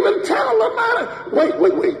couldn't even tell the man.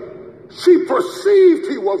 Wait. She perceived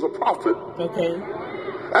he was a prophet. Okay.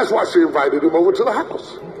 That's why she invited him over to the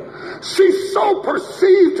house. She so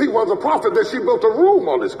perceived he was a prophet that she built a room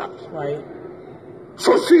on his house. Right.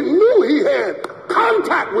 So she knew he had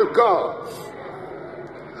contact with God.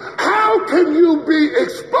 How can you be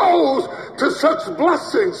exposed to such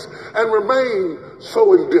blessings and remain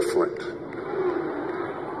so indifferent?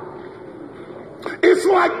 It's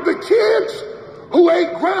like the kids who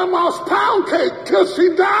ate grandma's pound cake till she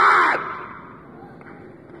died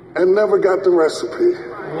and never got the recipe.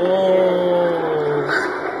 Whoa.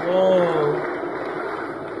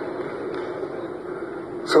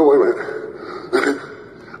 So wait a minute.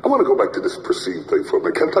 I want to go back to this perceived thing for a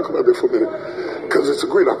minute. Can I talk about that for a minute? Because it's a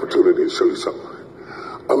great opportunity to show you something.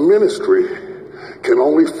 A ministry can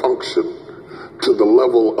only function to the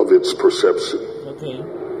level of its perception. Okay.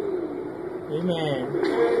 Amen.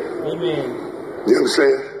 Amen. You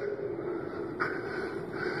understand?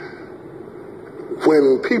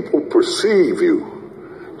 When people perceive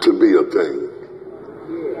you to be a thing,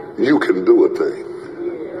 you can do a thing.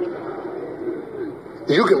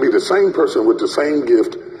 You can be the same person with the same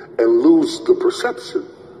gift and lose the perception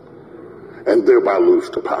and thereby lose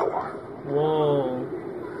the power. Whoa.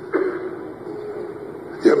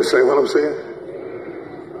 You understand what I'm saying?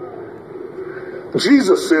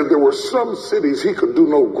 Jesus said there were some cities he could do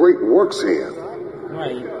no great works in.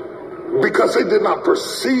 Right. Because they did not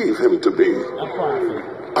perceive him to be A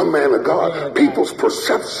prophet. a man of God. People's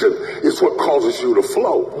perception is what causes you to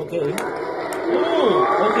flow. Okay. Okay.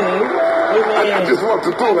 Amen. I just want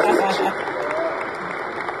to throw that at you.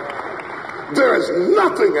 There is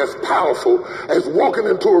nothing as powerful as walking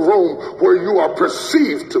into a room where you are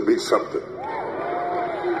perceived to be something.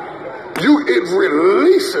 It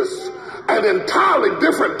releases an entirely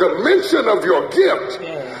different dimension of your gift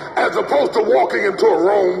as opposed to walking into a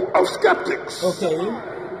room of skeptics. Okay.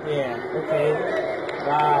 Yeah. Okay.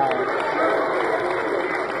 Wow.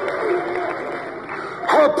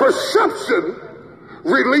 Her perception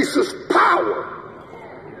releases power.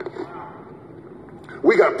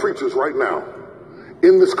 We got preachers right now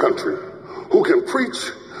in this country who can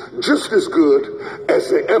preach just as good as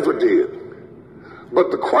they ever did. But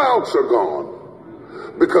the crowds are gone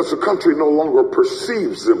because the country no longer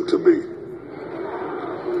perceives them to be.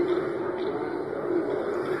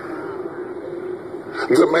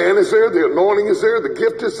 The man is there, the anointing is there, the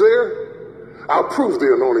gift is there. I'll prove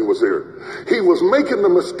the anointing was there. He was making the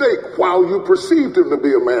mistake while you perceived him to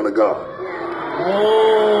be a man of God.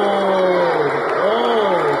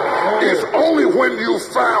 It's only when you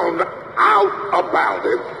found out about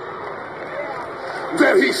it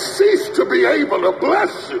that he ceased to be able to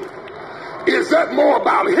bless you. Is that more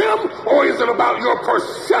about him or is it about your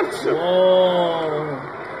perception?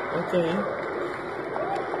 Okay.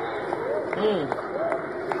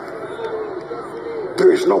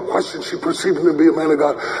 There is no question she perceived him to be a man of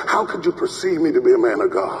God. How could you perceive me to be a man of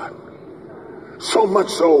God? So much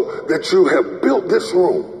so that you have built this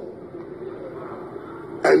room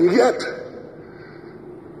and yet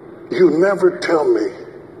you never tell me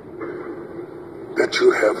that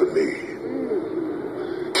you have a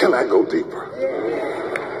need. Can I go deeper?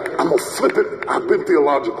 I'm going to flip it. I've been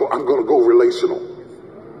theological. I'm going to go relational.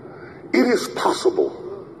 It is possible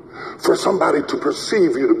for somebody to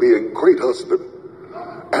perceive you to be a great husband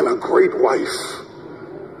and a great wife,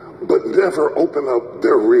 but never open up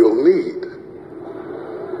their real need.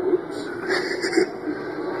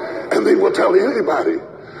 And they will tell anybody,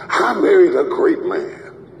 I married a great man.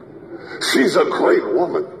 She's a great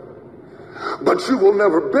woman. But you will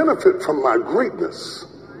never benefit from my greatness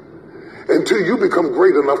until you become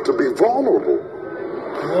great enough to be vulnerable.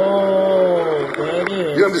 Oh, that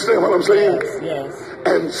is. You understand what I'm saying? Yes.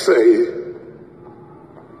 And say,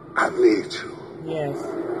 I need you. Yes.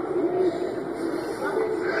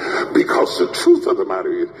 Because the truth of the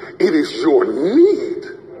matter is, it is your need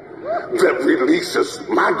that releases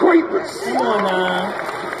my greatness. Come on now.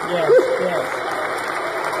 Yes.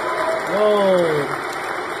 Whoa.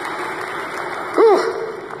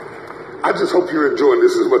 I just hope you're enjoying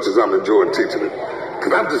this as much as I'm enjoying teaching it.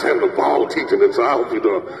 Because I'm just having a ball teaching it, so I hope you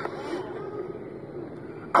do.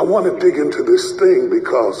 I want to dig into this thing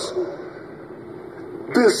because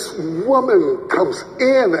this woman comes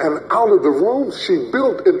in and out of the room she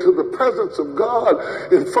built into the presence of God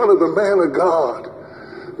in front of the man of God,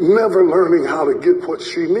 never learning how to get what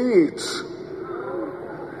she needs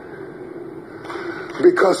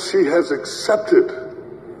because she has accepted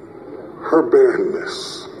her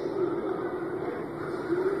barrenness.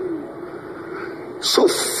 So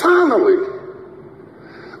finally,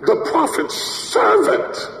 the prophet's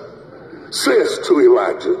servant says to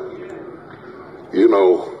Elijah, you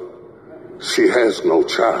know, she has no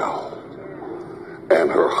child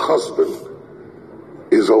and her husband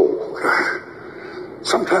is old.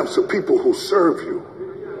 Sometimes the people who serve you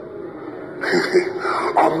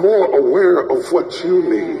are more aware of what you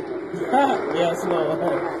need Yes,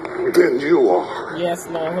 Lord. than you are. Yes,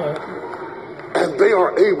 Lord. And they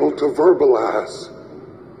are able to verbalize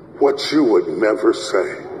what you would never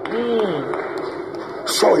say.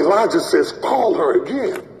 So Elijah says, call her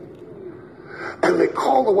again. And they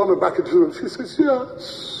call the woman back into him. She says,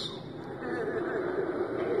 yes.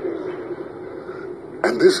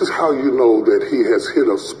 And this is how you know that he has hit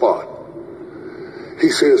a spot. He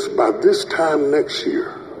says, by this time next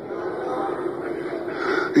year,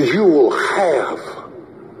 you will have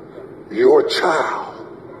your child.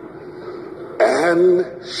 And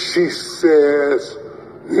she says,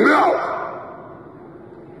 no.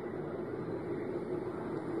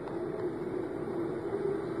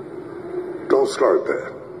 Don't start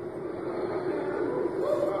that.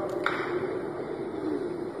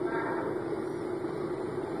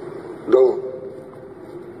 Don't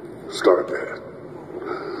start that.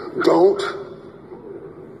 Don't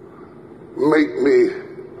make me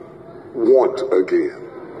want again.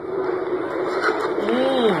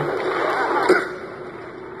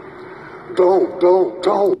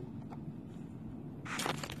 Don't.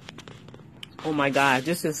 Oh my God,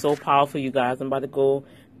 this is so powerful, you guys. I'm about to go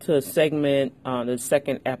to to a segment, the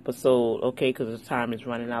second episode, okay, because the time is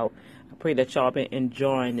running out. I pray that y'all been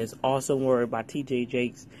enjoying this awesome word by T.J.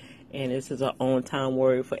 Jakes. And this is an on-time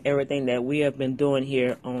word for everything that we have been doing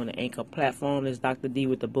here on the Anchor platform. This is Dr. D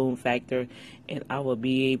with the Boom Factor, and I will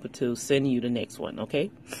be able to send you the next one,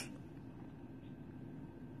 okay?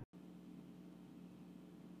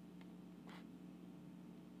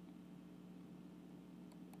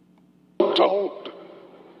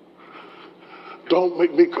 Don't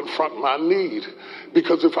make me confront my need,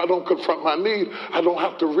 because if I don't confront my need, I don't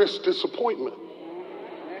have to risk disappointment.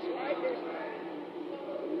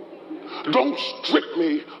 Don't strip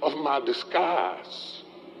me of my disguise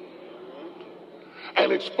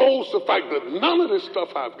and expose the fact that none of this stuff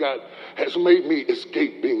I've got has made me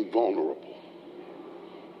escape being vulnerable.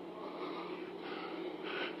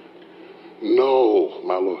 No,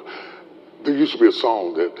 my Lord. There used to be a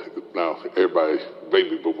song that, now everybody,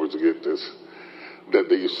 baby boomers get this, that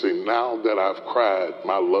they used to sing, now that I've cried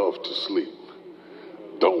my love to sleep,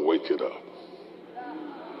 don't wake it up.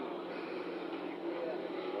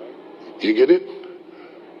 You get it?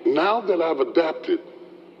 Now that I've adapted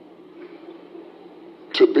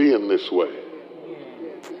to being this way,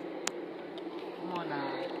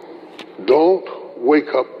 don't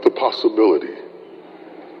wake up the possibility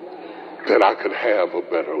that I could have a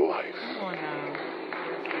better life.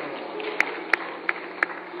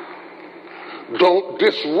 Don't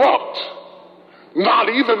disrupt, not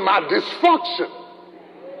even my dysfunction,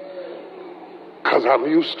 because I'm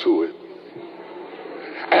used to it.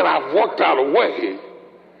 And I've worked out a way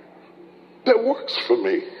that works for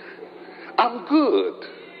me. I'm good.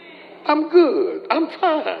 I'm good. I'm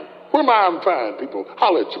fine. Where am I? I'm fine, people.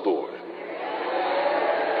 Holler at your boy.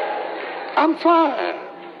 I'm fine.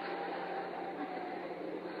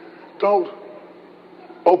 Don't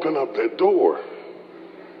open up that door,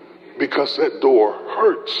 because that door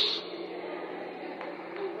hurts.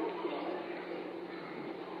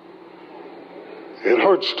 It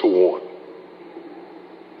hurts to want.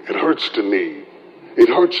 It hurts to need. It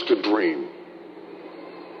hurts to dream.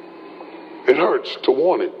 It hurts to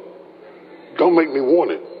want it. Don't make me want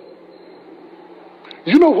it.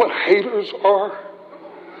 You know what haters are?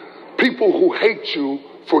 People who hate you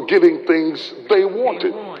for getting things they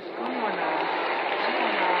wanted.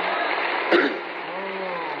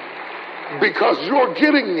 Because your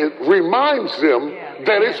getting it reminds them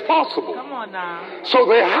that it's possible. Come on now. So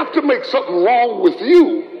they have to make something wrong with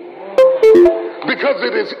you. Because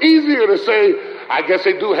it is easier to say, I guess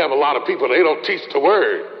they do have a lot of people, they don't teach the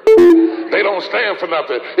word. They don't stand for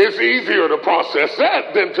nothing. It's easier to process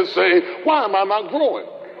that than to say, why am I not growing?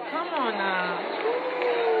 Come on now.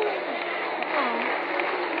 Come on.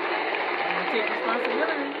 Take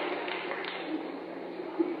responsibility.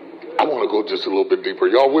 I want to go just a little bit deeper.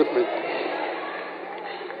 Y'all with me?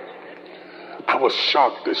 I was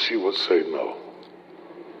shocked that she would say no.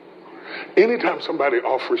 Anytime somebody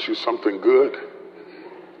offers you something good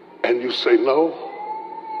and you say no,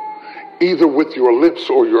 either with your lips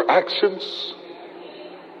or your actions,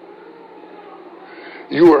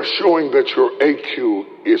 you are showing that your AQ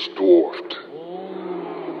is dwarfed.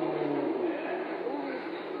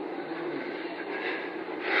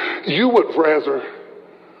 You would rather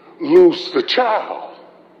lose the child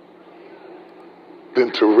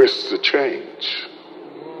than to risk the change.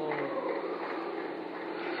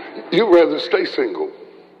 You'd rather stay single.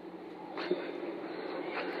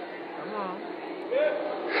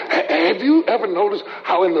 Have you ever noticed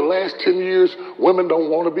how in the last 10 years women don't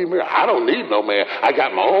want to be married? I don't need no man. I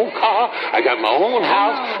got my own car. I got my own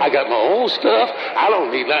house. I got my own stuff. I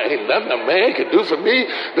don't need nothing. Ain't nothing a man can do for me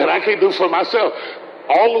that I can't do for myself.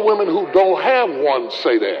 All the women who don't have one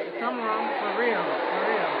say that. Come on, for real, for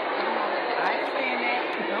real. I ain't saying that.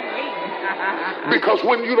 Don't wait. Because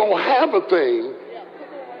when you don't have a thing,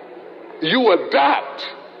 you adapt.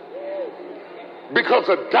 Because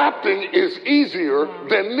adapting is easier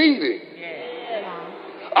than needing.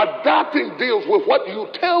 Adapting deals with what you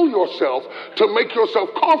tell yourself to make yourself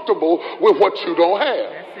comfortable with what you don't have.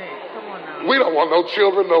 That's it. Come on now. We don't want no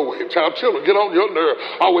children, no way. Child, children get on your nerve,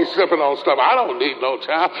 always stepping on stuff. I don't need no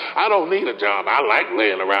child. I don't need a job. I like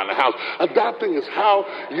laying around the house. Adapting is how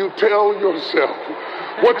you tell yourself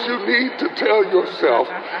what you need to tell yourself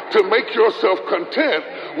to make yourself content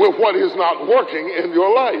with what is not working in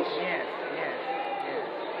your life.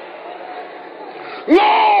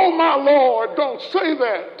 No, my Lord, don't say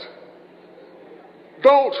that.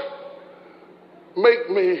 Don't make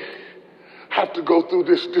me have to go through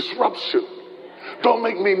this disruption. Don't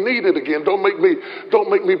make me need it again. Don't make me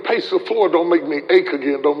pace the floor. Don't make me ache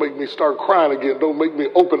again. Don't make me start crying again. Don't make me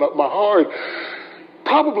open up my heart.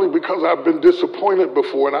 Probably because I've been disappointed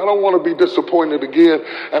before and I don't want to be disappointed again.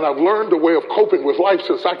 And I've learned a way of coping with life.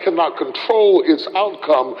 Since I cannot control its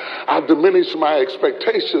outcome, I diminish my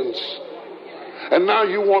expectations. And now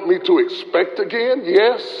you want me to expect again?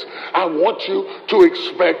 Yes, I want you to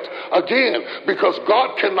expect again, because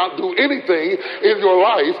God cannot do anything in your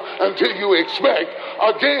life until you expect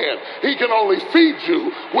again. He can only feed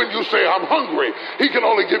you when you say, I'm hungry. He can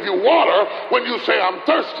only give you water when you say, I'm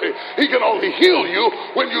thirsty. He can only heal you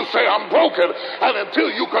when you say, I'm broken. And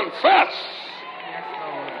until you confess,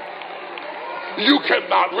 you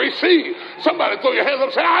cannot receive. Somebody throw your hands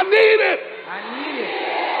up and say, I need it. I need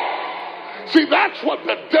it. See, that's what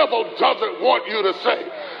the devil doesn't want you to say.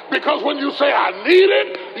 Because when you say, I need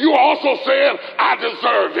it, you also saying, I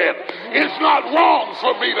deserve it. It's not wrong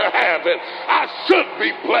for me to have it. I should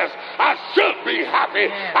be blessed. I should be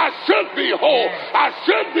happy. I should be whole. I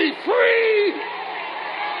should be free.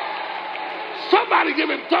 Somebody give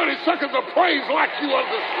him 30 seconds of praise like you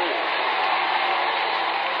understand.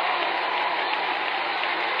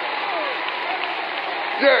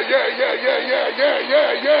 Yeah.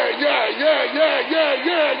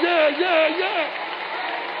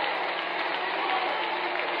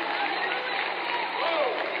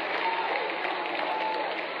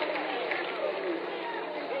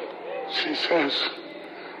 She says,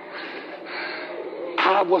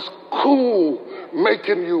 I was cool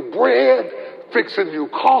making you bread, fixing you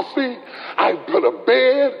coffee. I put a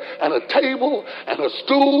bed and a table and a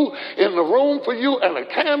stool in the room for you and a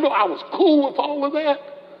candle. I was cool with all of that.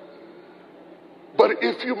 But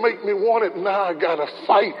if you make me want it now, I gotta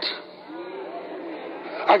fight.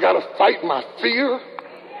 I gotta fight my fear.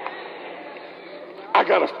 I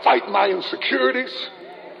gotta fight my insecurities.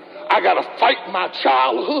 I gotta fight my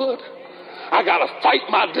childhood. I gotta fight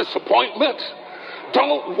my disappointment.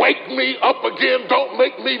 Don't wake me up again. Don't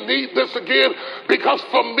make me need this again, because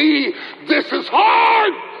for me, this is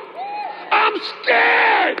hard. I'm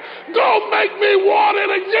scared. Don't make me want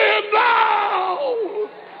it again.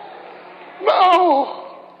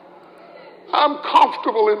 No. I'm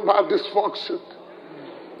comfortable in my dysfunction.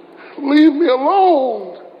 Leave me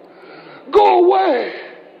alone. Go away.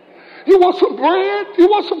 You want some bread? You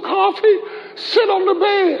want some coffee? Sit on the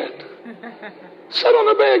bed. Sit on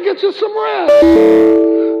the bed, get you some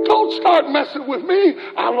rest. Don't start messing with me.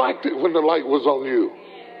 I liked it when the light was on you.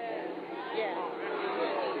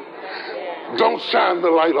 Don't shine the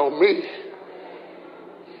light on me.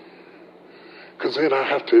 Because then I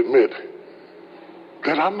have to admit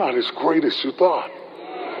that I'm not as great as you thought.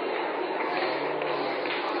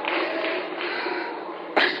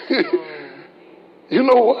 You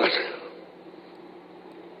know what?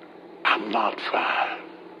 I'm not fine.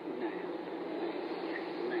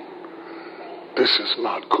 This is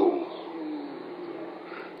not cool.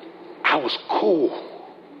 I was cool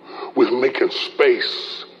with making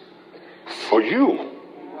space for you,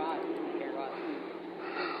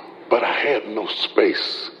 but I had no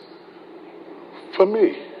space for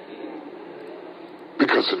me.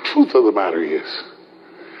 Because the truth of the matter is,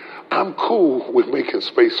 I'm cool with making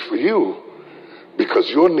space for you because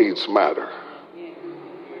your needs matter.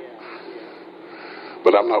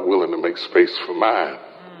 But I'm not willing to make space for mine,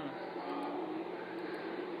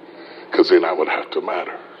 because then I would have to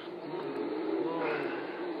matter.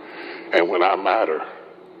 And when I matter,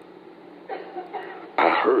 I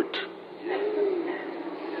hurt.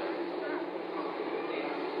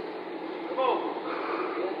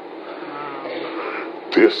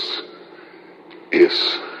 This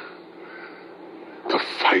is the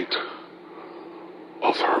fight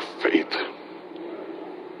of her faith.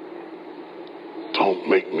 Don't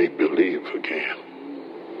make me believe again.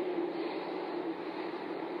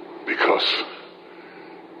 Because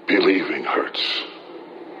believing hurts.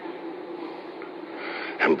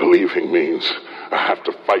 And believing means I have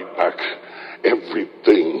to fight back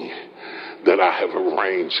everything that I have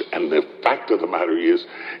arranged. And the fact of the matter is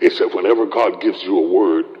that whenever God gives you a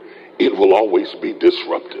word, it will always be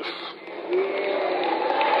disruptive.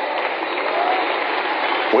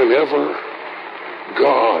 Whenever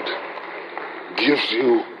God gives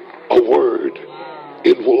you a word,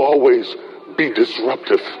 it will always be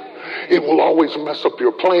disruptive. It will always mess up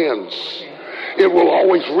your plans. It will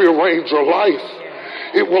always rearrange your life.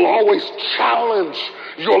 It will always challenge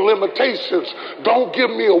your limitations. Don't give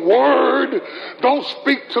me a word. Don't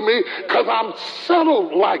speak to me, because I'm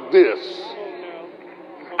settled like this.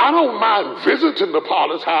 I don't mind visiting the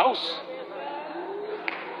Potter's house.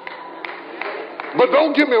 But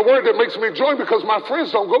don't give me a word that makes me join, because my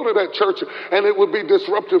friends don't go to that church, and it would be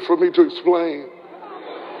disruptive for me to explain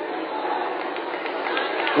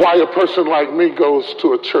why a person like me goes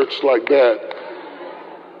to a church like that.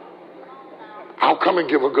 I'll come and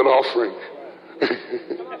give a good offering.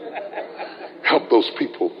 Help those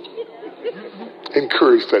people.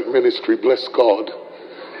 Encourage that ministry. Bless God.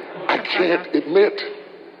 I can't admit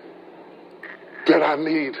that I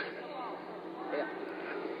need.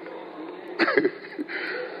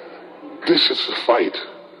 This is the fight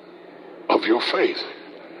of your faith.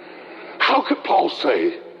 How could Paul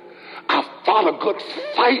say, I fought a good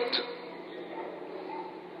fight,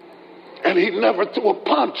 and he never threw a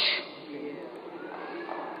punch?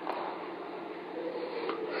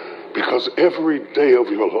 Because every day of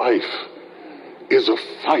your life is a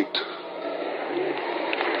fight.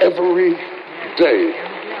 Every day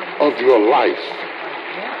of your life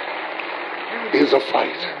is a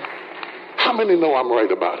fight. How many know I'm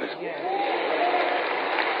right about it?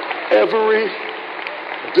 Every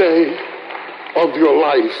day of your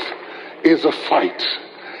life is a fight.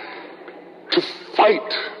 To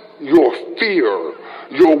fight your fear,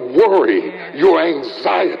 your worry, your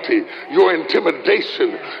anxiety, your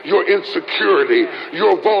intimidation, your insecurity,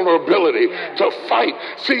 your vulnerability, to fight.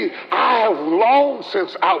 See, I have long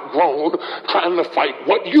since outgrown trying to fight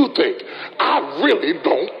what you think. I really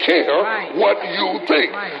don't care what you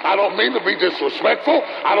think. I don't mean to be disrespectful.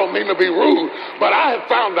 I don't mean to be rude. But I have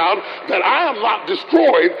found out that I am not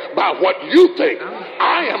destroyed by what you think.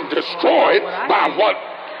 I am destroyed by what...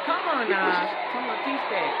 Come on now. Come on, teach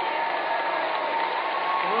that.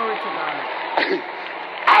 Glory to God.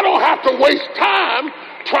 I don't have to waste time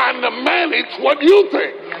trying to manage what you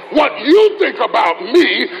think. What you think about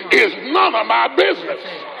me is none of my business.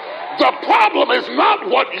 The problem is not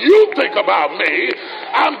what you think about me.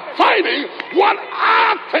 I'm fighting what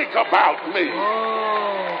I think about me.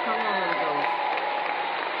 Oh, come on, Holy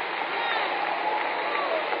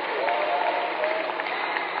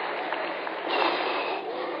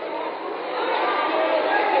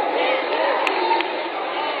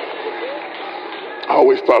I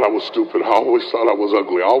always thought I was stupid. I always thought I was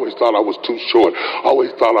ugly. I always thought I was too short. I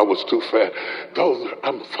always thought I was too fat.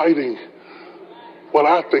 I'm fighting what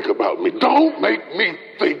I think about me. Don't make me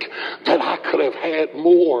think that I could have had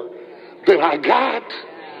more than I got.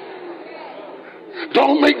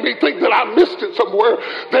 Don't make me think that I missed it somewhere,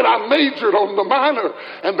 that I majored on the minor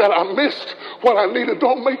and that I missed what I needed.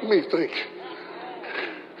 Don't make me think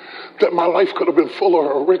that my life could have been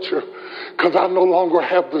fuller or richer, because I no longer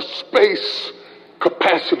have the space,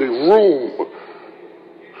 capacity, room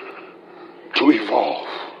to evolve.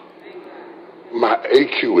 My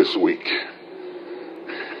AQ is weak.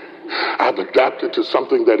 I've adapted to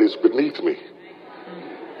something that is beneath me.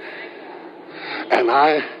 And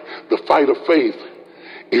the fight of faith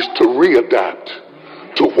is to readapt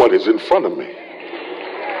to what is in front of me.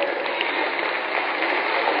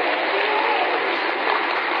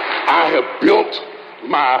 I have built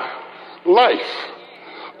my life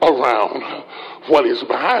around what is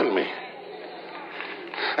behind me.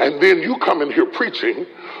 And then you come in here preaching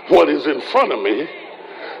what is in front of me.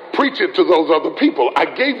 Preach it to those other people. I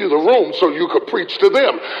gave you the room so you could preach to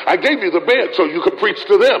them. I gave you the bed so you could preach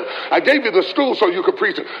to them. I gave you the stool so you could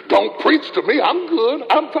preach. Don't preach to me. I'm good.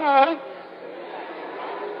 I'm fine.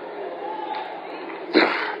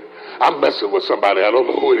 I'm messing with somebody. I don't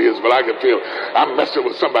know who it is, but I can feel I'm messing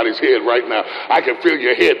with somebody's head right now. I can feel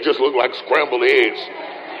your head just look like scrambled eggs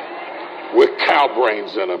with cow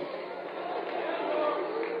brains in them.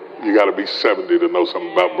 You got to be 70 to know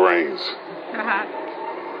something about brains.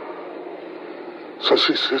 So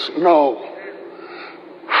she says, no.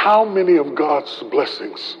 How many of God's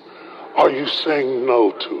blessings are you saying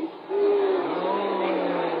no to?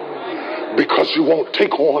 Because you won't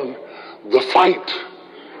take on the fight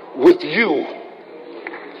with you.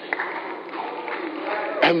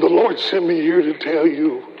 And the Lord sent me here to tell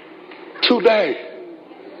you today,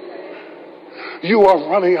 you are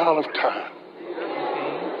running out of time.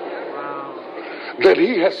 That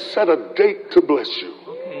he has set a date to bless you.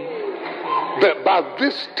 That by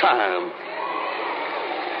this time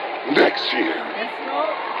next year,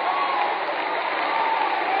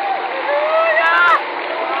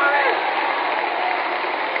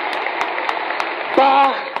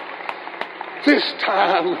 by this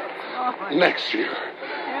time next year,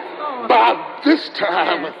 by this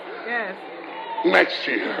time next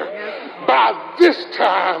year, by this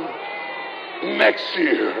time next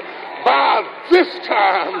year, by this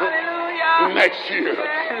time next year,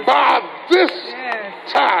 by this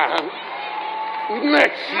time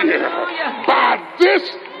next year, by this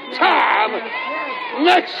time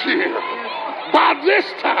next year, by this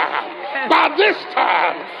time, by this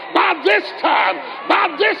time, by this time, by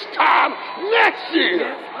this time next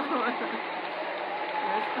year.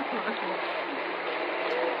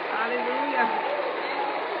 Hallelujah.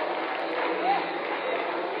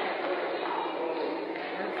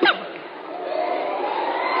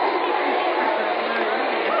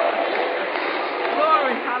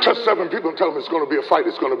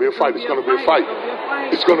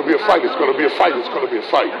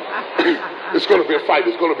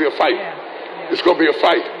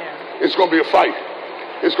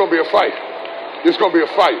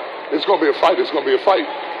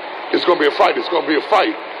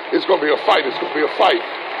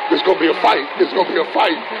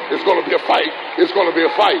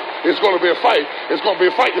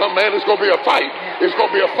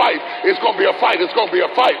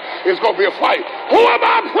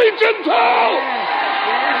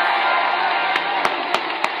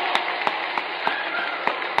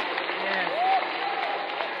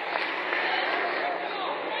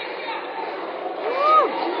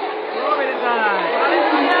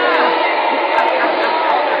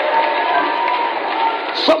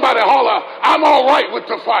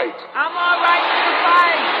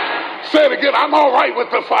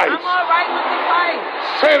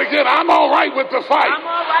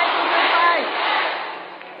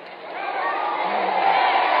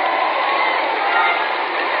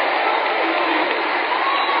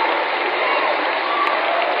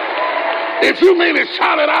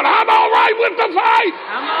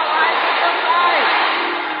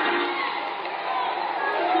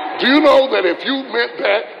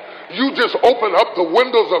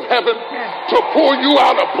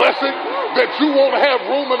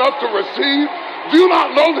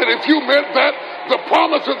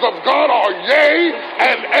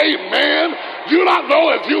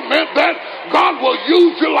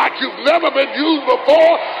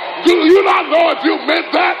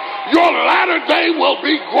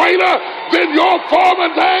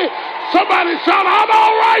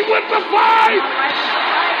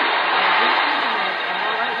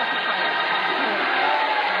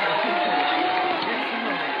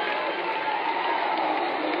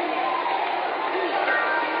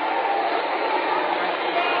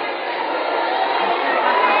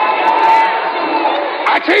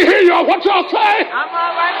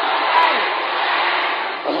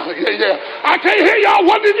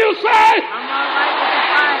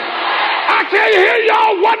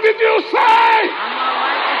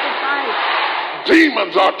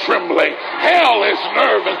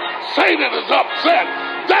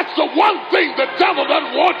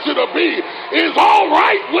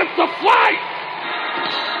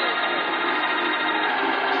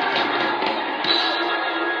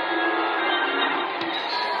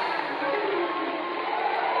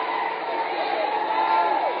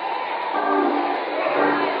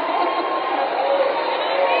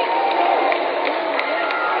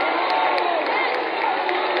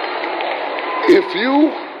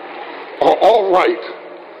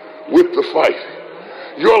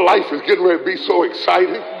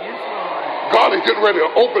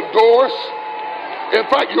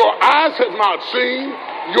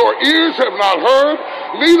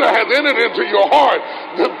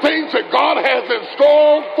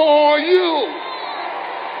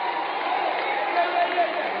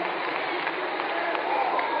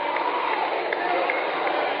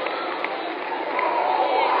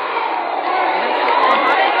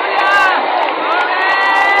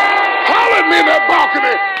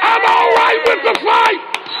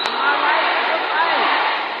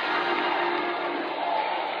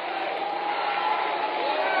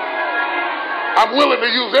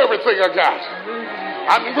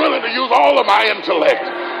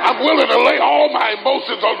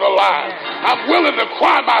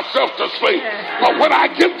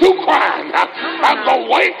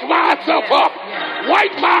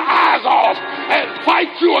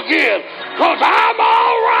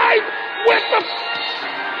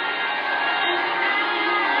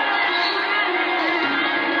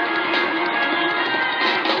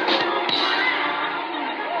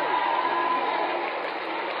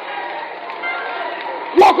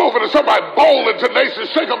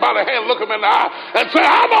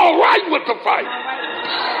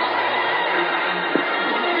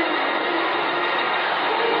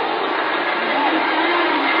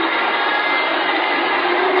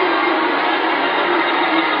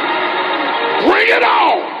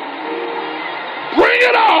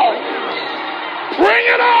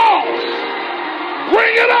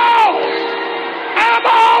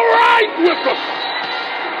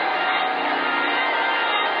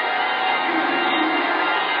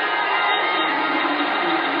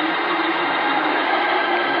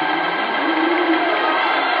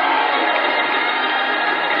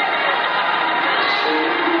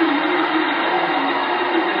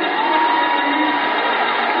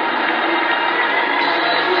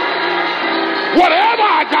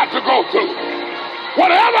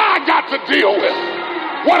 Whatever I got to deal with,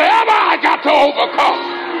 whatever I got to overcome,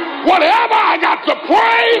 whatever I got to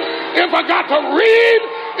pray, if I got to read,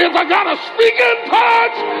 if I got to speak in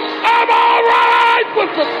tongues, I'm all right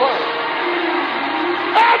with the fight.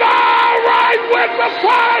 I'm all right with the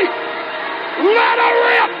fight. Let her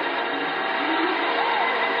rip.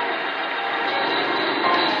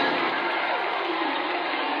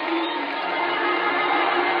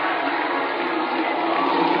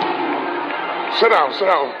 Sit down, sit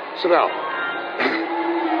down, sit down.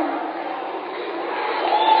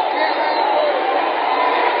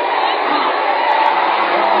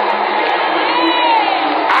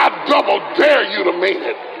 I double dare you to mean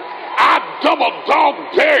it. I double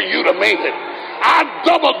dog dare you to mean it. I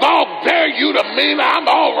double dog dare you to mean I'm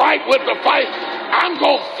all right with the fight. I'm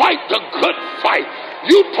going to fight the good fight.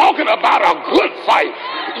 You talking about a good fight.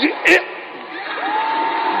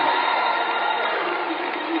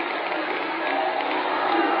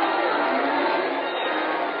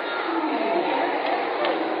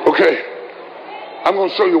 Okay, I'm going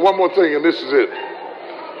to show you one more thing, and this is it.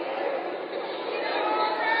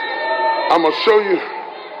 I'm going to show you.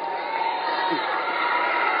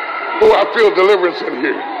 Oh, I feel deliverance in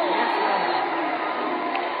here.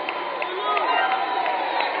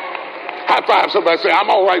 High five somebody, say, I'm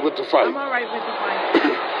all right with the fight. I'm all right with the fight.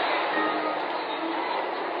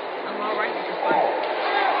 I'm all right with the fight.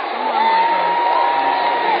 Come on,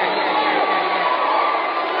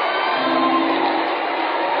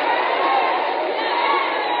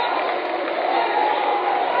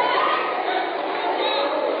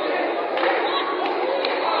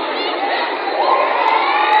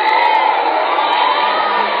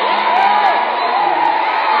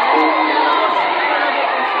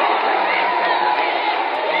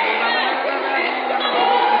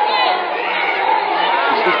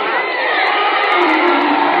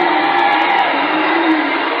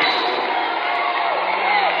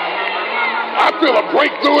 I feel a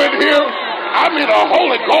breakthrough in here. I mean a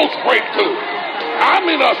Holy Ghost breakthrough. I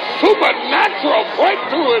mean a supernatural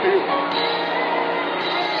breakthrough in here.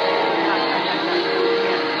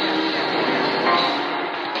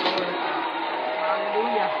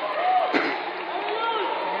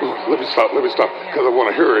 Let me stop, because I want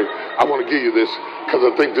to hurry. I want to give you this, because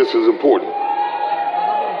I think this is important.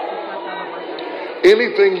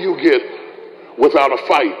 Anything you get without a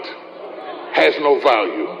fight has no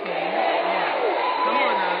value.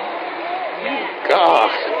 God.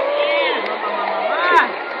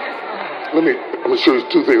 I'm going to show you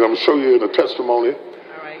two things. I'm going to show you in a testimony,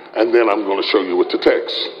 and then I'm going to show you with the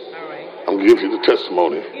text. I'm going to give you the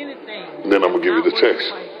testimony, and then I'm going to give you the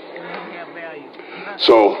text.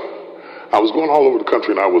 So I was going all over the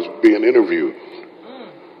country, and I was being interviewed,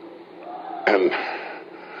 and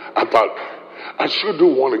I thought, I sure do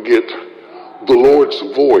want to get the Lord's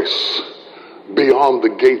voice beyond the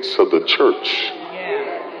gates of the church.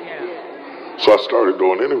 So I started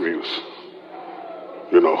doing interviews,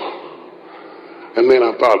 and then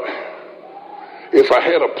I thought, if I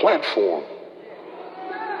had a platform,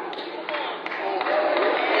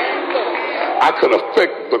 I could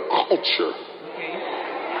affect the culture.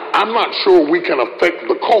 I'm not sure we can affect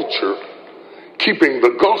the culture keeping the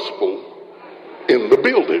gospel in the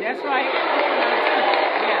building. That's right.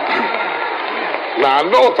 Now, I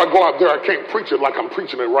know if I go out there, I can't preach it like I'm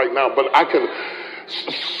preaching it right now, but I can.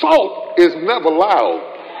 Salt is never loud.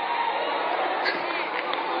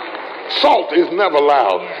 Salt is never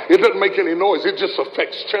loud. It doesn't make any noise. It just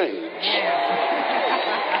affects change.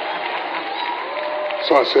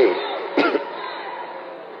 So I said,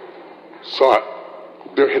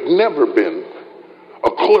 there had never been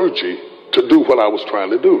a clergy to do what I was trying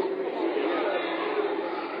to do.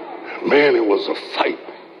 Man, it was a fight.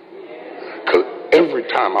 Because every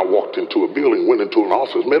time I walked into a building, went into an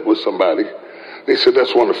office, met with somebody, they said,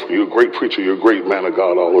 that's wonderful. You're a great preacher. You're a great man of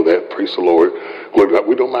God. All of that. Praise the Lord. Lord God,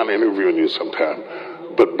 we don't mind interviewing you sometime.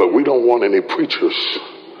 But we don't want any preachers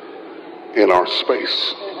in our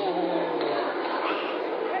space.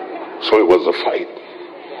 So it was a fight.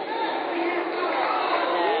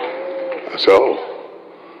 I said, oh,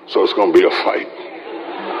 so it's going to be a fight.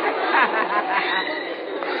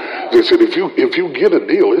 They said, if you get a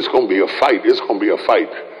deal, it's going to be a fight. It's going to be a fight.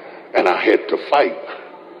 And I had to fight.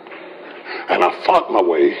 And I fought my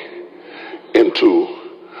way into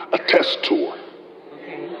a test tour.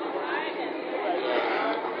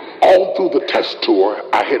 All through the test tour,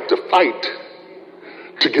 I had to fight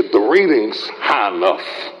to get the ratings high enough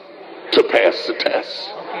to pass the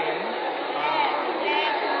test.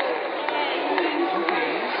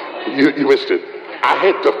 You missed it. I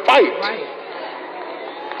had to fight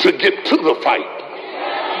to get to the fight.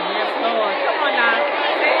 Yes, Lord. Come on now.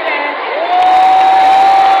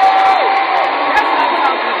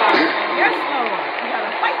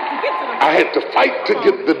 had to fight to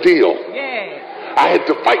get the deal. Yeah. I had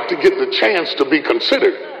to fight to get the chance to be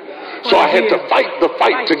considered. So I had to fight the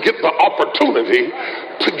fight to get the opportunity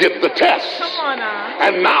to get the test. Come on now.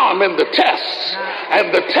 And now I'm in the test.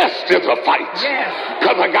 And the test is a fight. Yes.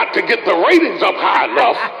 Because I got to get the ratings up high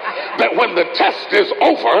enough that when the test is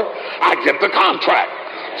over, I get the contract.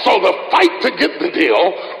 So the fight to get the deal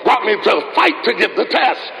brought me to the fight to get the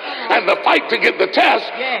test. And the fight to get the test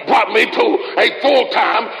brought me to a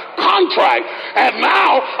full-time contract. And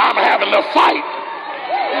now I'm having to fight.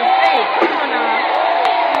 Hey, come on now.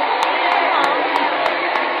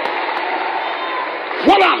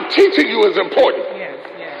 What I'm teaching you is important. Yes,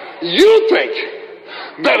 yes. You think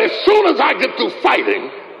that as soon as I get through fighting,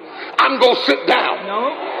 I'm going to sit down. No,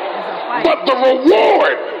 it's a fight. But the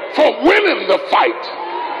reward for winning the fight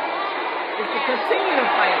It's to continue to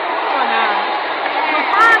fight. Come on now.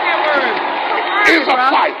 Confirm that word. Confirm is it, a bro.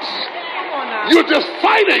 fight. Come on now. You're just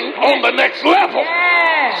fighting on the next level.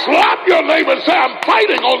 Yeah. Slap your neighbor and say, I'm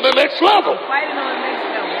fighting on the next level. Fighting on the next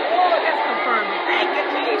level. Oh, that's confirming. Thank you,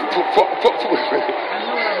 Jesus. I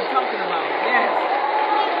know what I'm talking about. Yes.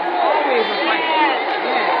 It's always a fight.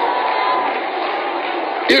 Yes.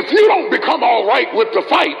 If you don't become all right with the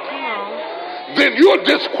fight, Come on. then you're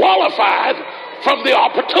disqualified from the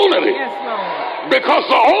opportunity. Yes, Lord. Because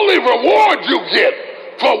the only reward you get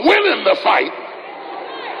for winning the fight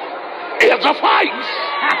is a fight.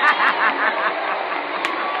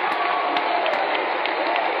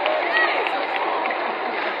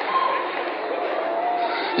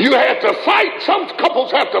 You had to fight. Some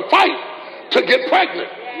couples have to fight to get pregnant.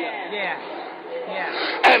 Yeah.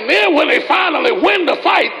 Yeah. And then when they finally win the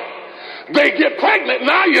fight, they get pregnant.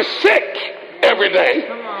 Now you're sick every day.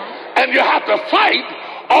 Come on. And you have to fight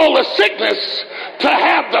all the sickness to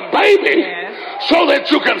have the baby so that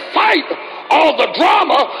you can fight all the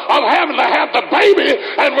drama of having to have the baby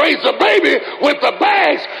and raise the baby with the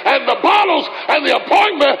bags and the bottles and the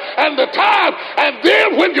appointment and the time. And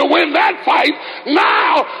then when you win that fight,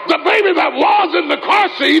 now the baby that was in the car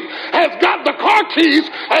seat has got the car keys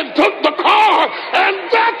and took the car, and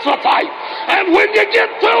that's a fight. And when you get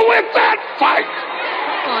through with that fight,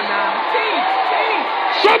 Come on now.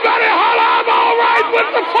 Teach. somebody holler, I'm all right with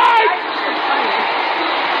the fight.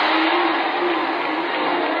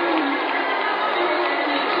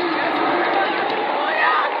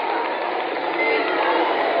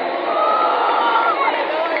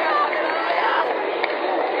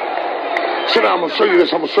 Sit down, I'm going to show you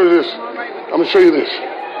this. I'm going to show you this. I'm going to show you this.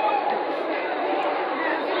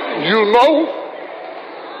 You know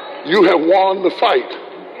you have won the fight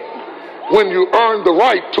when you earn the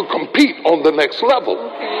right to compete on the next level.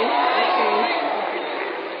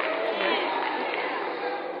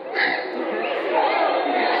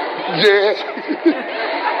 Yeah.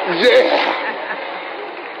 Yeah.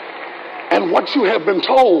 And what you have been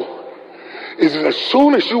told is that as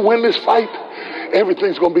soon as you win this fight,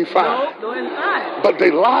 everything's going to be fine. No, it's not. But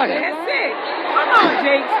they lying. That's it. Come on,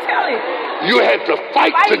 Jakes, tell it. You had to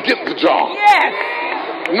fight to get the job. Yes.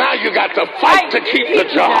 Now you got to fight to keep the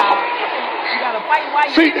job. You got to fight while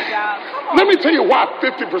you See, get the job. Come on. let me tell you why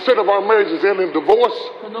 50% of our marriages end in divorce.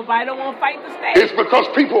 Because nobody don't want to fight to stay. It's because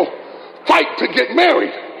people fight to get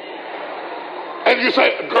married. And you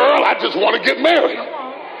say, girl, I just want to get married. Come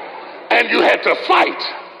on. And you had to fight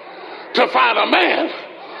to find a man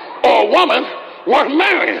or a woman worth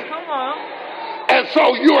marrying. Come on. And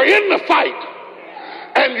so you're in the fight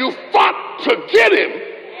and you fought to get him.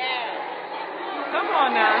 Come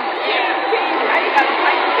on now. Now you got to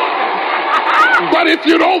fight to keep him. But if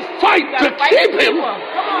you don't fight You to gotta fight keep to him, Come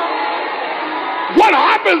on. what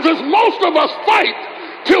happens is most of us fight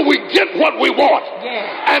till we get what we want.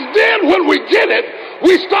 Yeah. And then when we get it,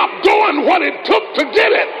 we stop doing what it took to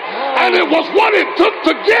get it. And it was what it took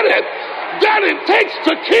to get it that it takes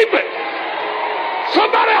to keep it.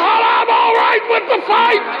 Somebody holler, I'm all right with the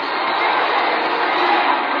fight.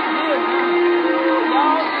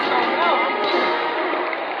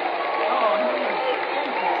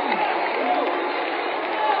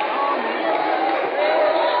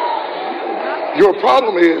 Your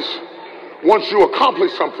problem is, once you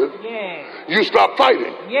accomplish something, you stop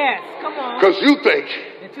fighting. Yes, come on. Because you think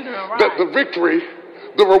that the victory,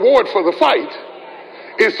 the reward for the fight,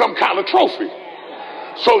 is some kind of trophy.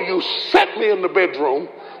 So you set me in the bedroom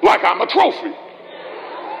like I'm a trophy.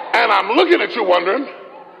 And I'm looking at you wondering,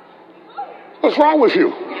 what's wrong with you?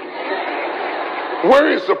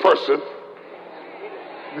 Where is the person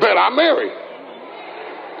that I married?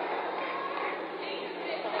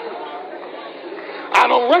 I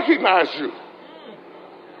don't recognize you.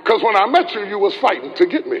 Because when I met you, you was fighting to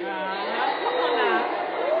get me.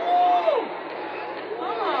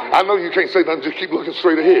 I know you can't say nothing. Just keep looking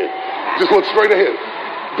straight ahead. Just look straight ahead.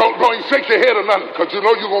 Don't even shake your head or nothing, because you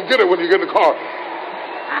know you're going to get it when you get in the car.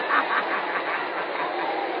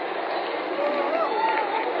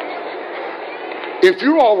 If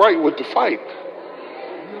you're all right with the fight,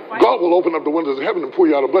 God will open up the windows of heaven and pour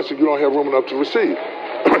you out a blessing you don't have room enough to receive.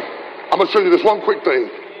 I'm going to show you this one quick thing,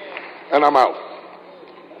 and I'm out.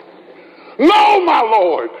 No, my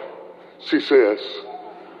Lord, she says.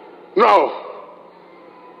 No.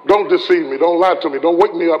 Don't deceive me. Don't lie to me. Don't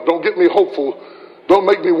wake me up. Don't get me hopeful. Don't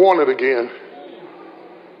make me want it again.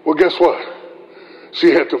 Well, guess what?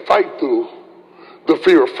 She had to fight through the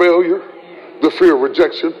fear of failure, the fear of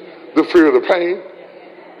rejection, the fear of the pain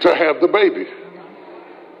to have the baby.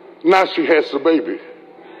 Now she has the baby.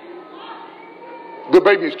 The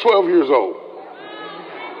baby's 12 years old.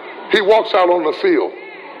 He walks out on the field.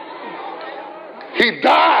 He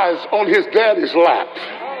dies on his daddy's lap.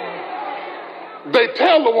 They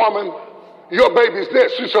tell the woman, your baby's dead.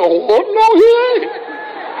 She said, oh, no, he ain't.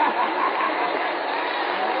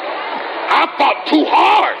 I fought too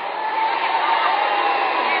hard.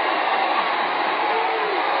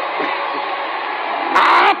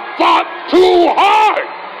 I fought too hard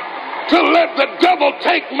to let the devil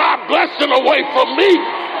take my blessing away from me.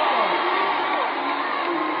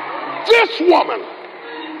 This woman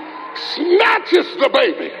snatches the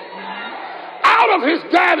baby out of his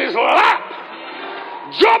daddy's lap,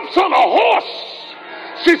 jumps on a horse.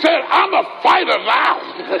 She said, I'm a fighter now.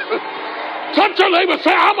 Touch your neighbor,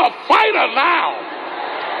 say, I'm a fighter now.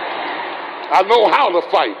 I know how to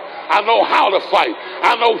fight. I know how to fight.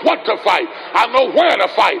 I know what to fight. I know where to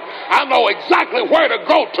fight. I know exactly where to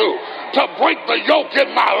go to break the yoke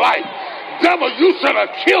in my life. Devil, you should have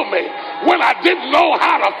killed me when I didn't know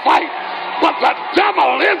how to fight. But the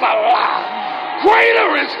devil is a lie.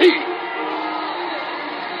 Greater is he.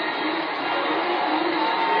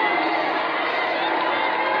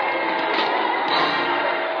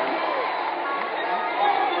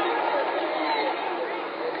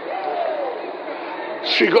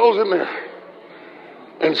 She goes in there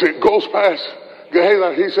and she goes past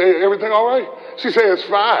Gehazi. He said, everything all right? She said, it's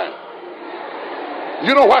fine.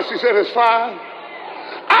 You know why she said it's fine?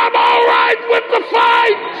 I'm all right with the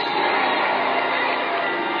fight.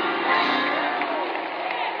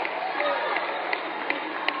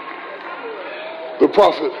 The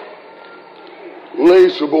prophet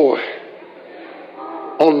lays the boy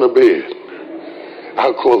on the bed.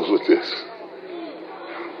 I'll close with this.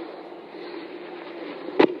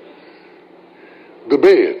 The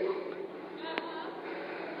bed.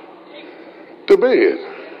 The bed.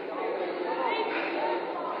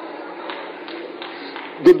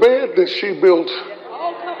 The bed that she built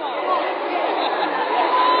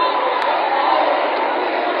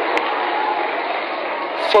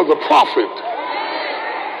for the prophet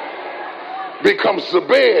becomes the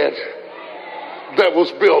bed that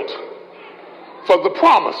was built for the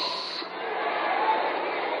promise.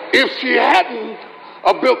 If she hadn't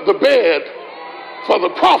built the bed for the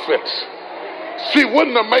prophets, she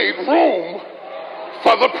wouldn't have made room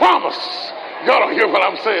for the promise. Y'all don't hear what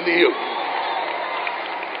I'm saying to you.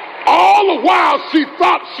 All the while she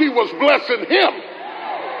thought she was blessing him,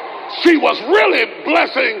 she was really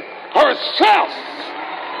blessing herself,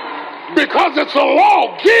 because it's a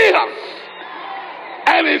law, give,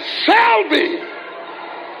 and it shall be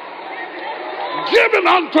given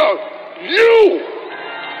unto you,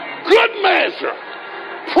 good measure,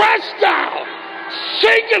 pressed down,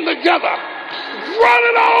 shaken together,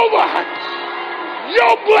 running over.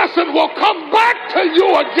 Your blessing will come back to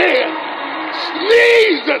you again.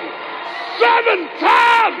 Sneezing 7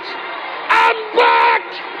 times. I'm back.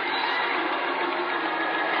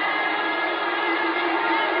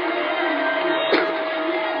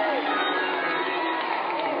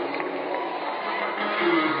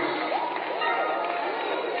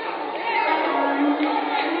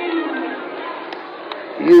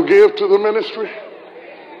 You give to the ministry.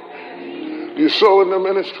 You sow in the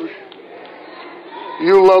ministry.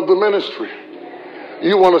 You love the ministry.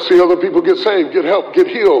 You want to see other people get saved, get help, get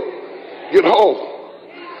healed, get whole.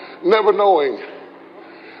 Never knowing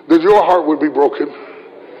that your heart would be broken,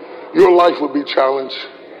 your life would be challenged,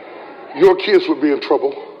 your kids would be in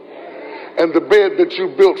trouble, and the bed that you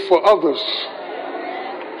built for others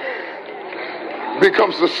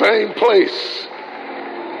becomes the same place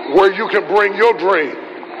where you can bring your dream.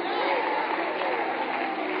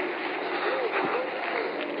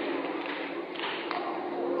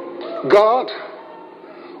 God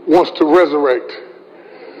wants to resurrect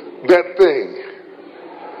that thing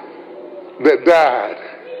that died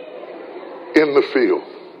in the field.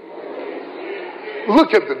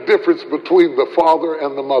 Look at the difference between the father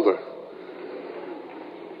and the mother.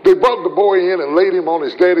 They brought the boy in and laid him on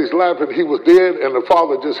his daddy's lap, and he was dead, and the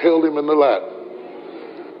father just held him in the lap.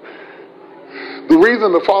 The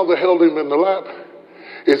reason the father held him in the lap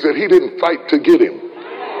is that he didn't fight to get him.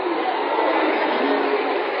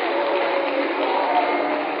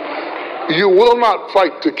 You will not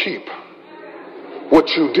fight to keep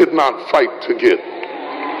what you did not fight to get.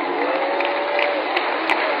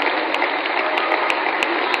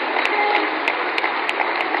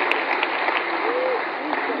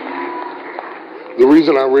 The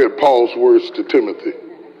reason I read Paul's words to Timothy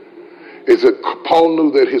is that Paul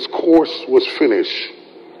knew that his course was finished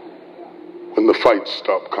when the fight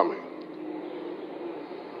stopped coming.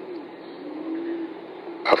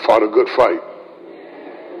 I fought a good fight.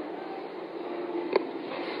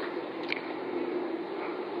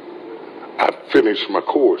 I finished my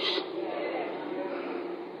course.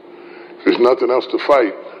 If there's nothing else to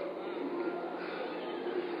fight,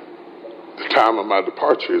 the time of my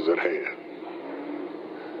departure is at hand.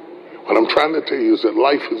 What I'm trying to tell you is that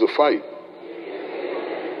life is a fight.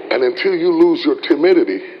 And until you lose your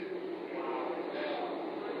timidity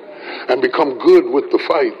and become good with the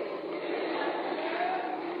fight,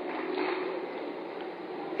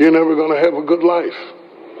 you're never going to have a good life.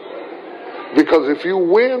 Because if you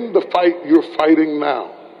win the fight you're fighting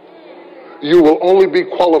now, you will only be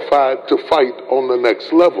qualified to fight on the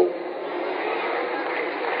next level.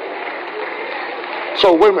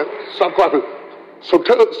 So wait a minute, stop clapping. So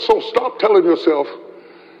stop telling yourself,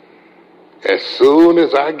 as soon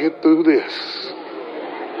as I get through this.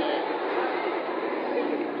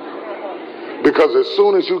 Because as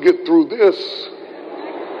soon as you get through this,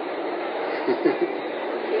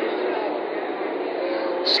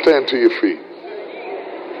 stand to your feet.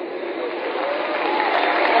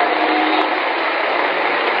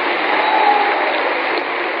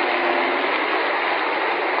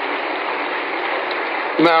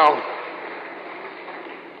 Now,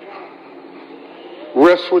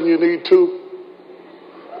 rest when you need to.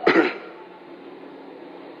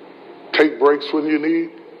 Take breaks when you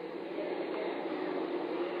need.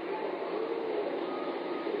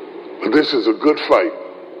 But this is a good fight.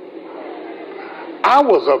 I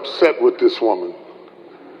was upset with this woman.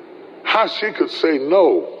 How she could say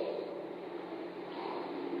no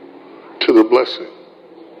to the blessing.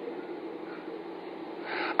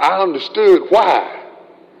 I understood why.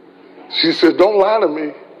 She said, don't lie to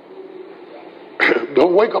me.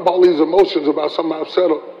 Don't wake up all these emotions about something I've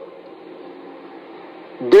settled.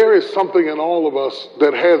 There is something in all of us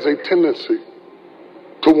that has a tendency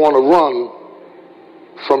to want to run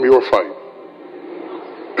from your fight.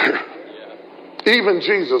 Even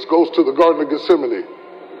Jesus goes to the Garden of Gethsemane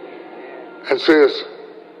and says,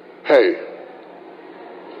 hey,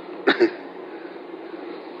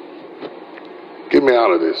 get me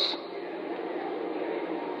out of this.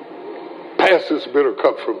 Pass this bitter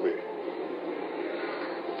cup from me.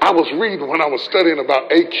 I was reading when I was studying about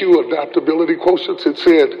AQ, adaptability quotients. It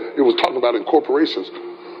said, it was talking about in corporations.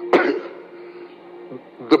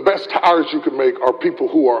 The best hires you can make are people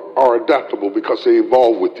who are adaptable because they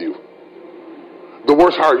evolve with you. The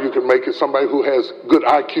worst hire you can make is somebody who has good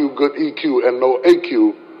IQ, good EQ, and no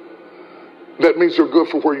AQ. That means they're good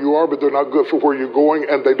for where you are, but they're not good for where you're going,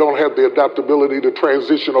 and they don't have the adaptability to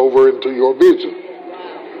transition over into your vision.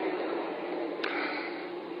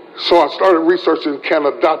 So I started researching, can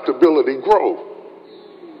adaptability grow?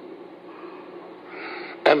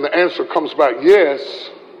 And the answer comes back, yes,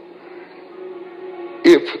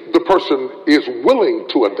 if the person is willing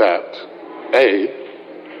to adapt.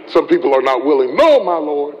 A, some people are not willing. No, my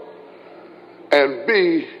Lord. And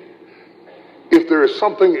B, if there is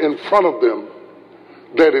something in front of them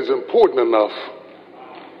that is important enough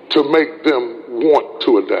to make them want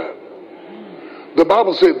to adapt. The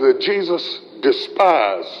Bible said that Jesus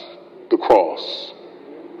despised the cross,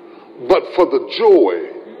 but for the joy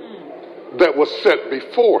that was set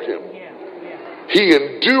before him, he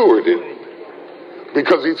endured it.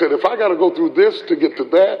 Because he said, if I got to go through this to get to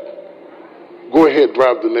that, go ahead,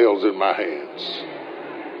 drive the nails in my hands.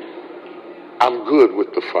 I'm good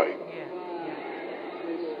with the fight.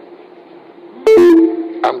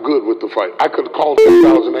 I'm good with the fight. I could call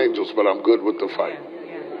 10,000 angels, but I'm good with the fight.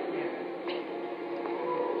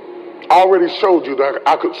 I already showed you that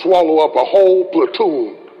I could swallow up a whole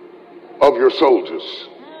platoon of your soldiers.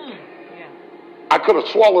 I could have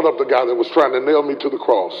swallowed up the guy that was trying to nail me to the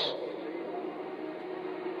cross.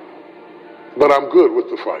 But I'm good with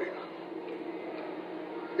the fight.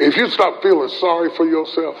 If you stop feeling sorry for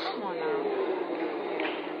yourself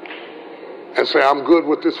and say, I'm good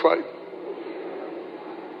with this fight,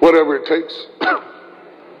 whatever it takes,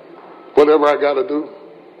 Whatever I got to do,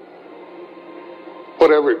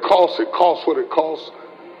 whatever it costs what it costs.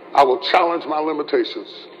 I will challenge my limitations.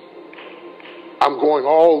 I'm going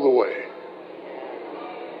all the way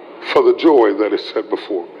for the joy that is set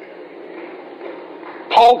before me.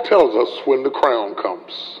 Paul tells us when the crown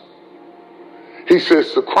comes. He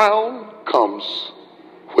says the crown comes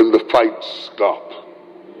when the fights stop.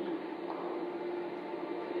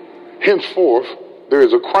 Henceforth, there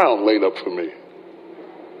is a crown laid up for me.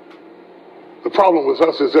 The problem with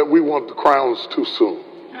us is that we want the crowns too soon.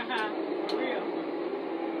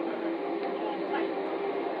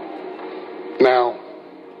 Now,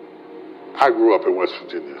 I grew up in West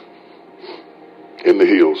Virginia, in the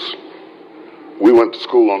hills. We went to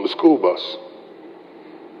school on the school bus.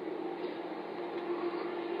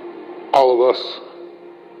 All of us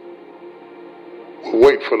would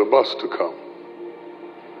wait for the bus to come.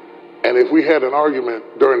 And if we had an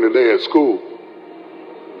argument during the day at school,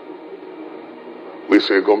 we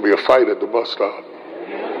said it's going to be a fight at the bus stop.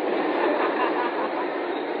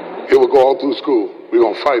 It would go all through school. We're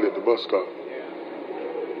going to fight at the bus stop.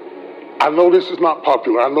 I know this is not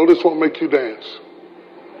popular. I know this won't make you dance.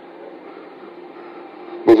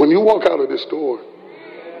 But when you walk out of this door,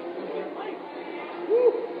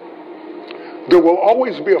 there will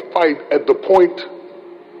always be a fight at the point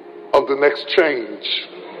of the next change.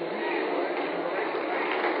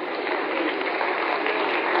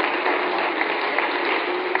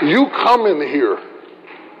 You come in here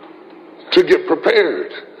to get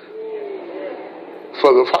prepared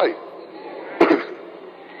for the fight.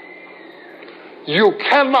 You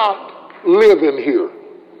cannot live in here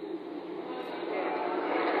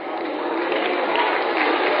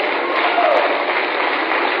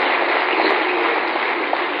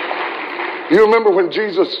You remember when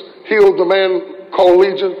Jesus healed the man called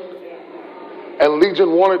Legion, and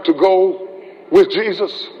Legion wanted to go with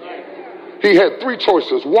Jesus? He had three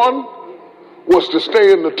choices. One was to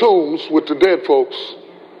stay in the tombs with the dead folks.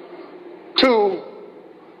 Two,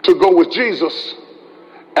 to go with Jesus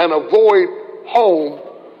and avoid home.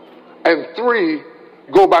 And three,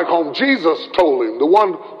 go back home. Jesus told him, the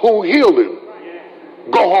one who healed him,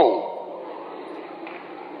 go home.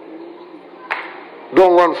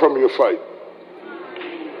 Don't run from your fight.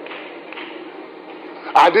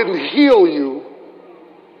 I didn't heal you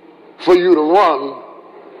for you to run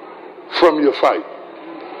from your fight.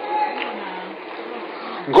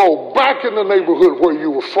 Go back in the neighborhood where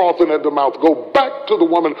you were frothing at the mouth. Go back to the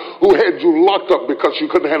woman who had you locked up because you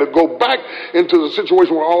couldn't handle it. Go back into the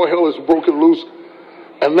situation where all hell is broken loose,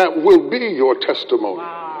 and that will be your testimony.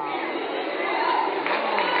 Wow.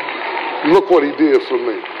 Look what he did for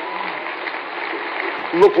me.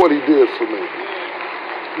 Look what he did for me.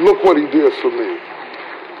 Look what he did for me.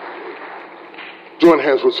 Join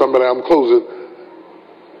hands with somebody. I'm closing.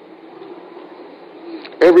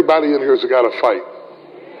 Everybody in here has got to fight.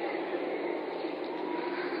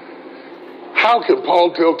 How can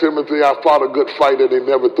Paul tell Timothy, I fought a good fight and he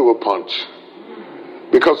never threw a punch?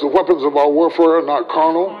 Because the weapons of our warfare are not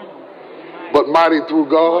carnal, but mighty through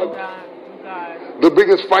God. The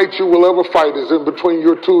biggest fight you will ever fight is in between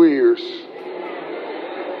your two ears.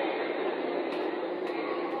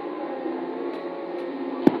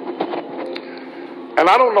 And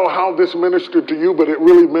I don't know how this ministered to you, but it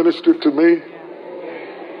really ministered to me.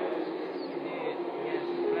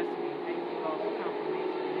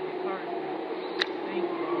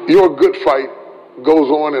 Your good fight goes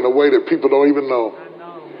on in a way that people don't even know.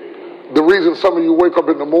 The reason some of you wake up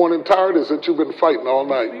in the morning tired is that you've been fighting all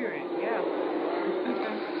night.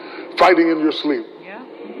 Fighting in your sleep.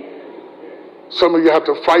 Some of you have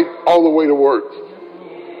to fight all the way to work.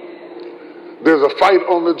 There's a fight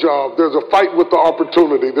on the job. There's a fight with the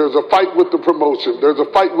opportunity. There's a fight with the promotion. There's a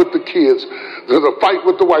fight with the kids. There's a fight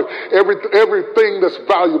with the wife. Everything that's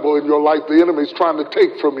valuable in your life, the enemy's trying to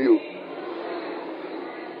take from you.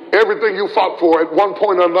 Everything you fought for at one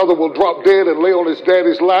point or another will drop dead and lay on his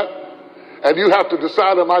daddy's lap. And you have to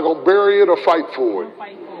decide, am I going to bury it or fight for it?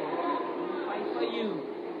 Fight for it. Fight for you.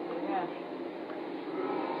 Yeah.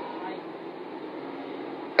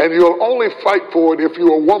 And you'll only fight for it if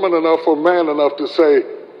you're a woman enough or man enough to say,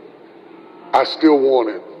 I still want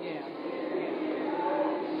it.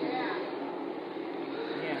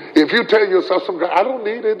 If you tell yourself, I don't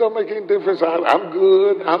need it, it don't make any difference, I'm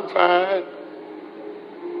good, I'm fine,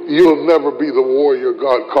 you'll never be the warrior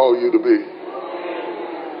God called you to be.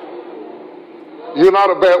 You're not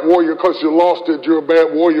a bad warrior because you lost it. You're a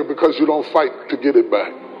bad warrior because you don't fight to get it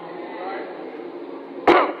back.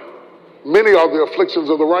 Many are the afflictions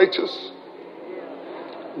of the righteous,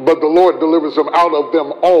 but the Lord delivers them out of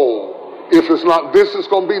them all. If it's not this, it's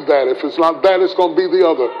going to be that. If it's not that, it's going to be the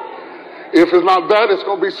other. If it's not that, it's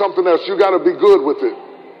going to be something else. You got to be good with it.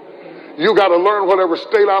 You got to learn whatever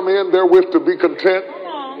state I'm in therewith to be content.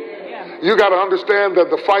 You got to understand that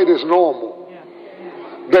the fight is normal,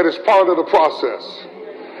 that it's part of the process.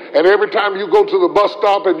 And every time you go to the bus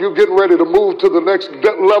stop and you're getting ready to move to the next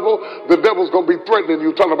level, the devil's going to be threatening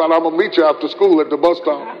you, talking about, I'm going to meet you after school at the bus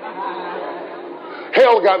stop.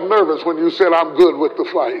 Hell got nervous when you said, I'm good with the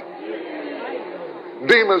fight.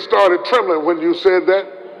 Demons started trembling when you said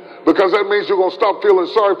that, because that means you're going to stop feeling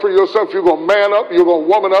sorry for yourself. You're going to man up, you're going to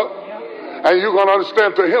woman up, and you're going to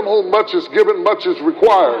understand, to him whom much is given, much is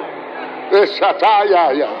required. It's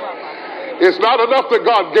not enough that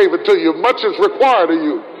God gave it to you. Much is required of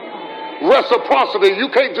you. Reciprocity. You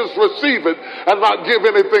can't just receive it and not give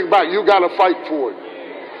anything back. You got to fight for it.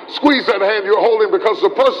 Squeeze that hand you're holding, because the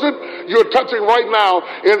person you're touching right now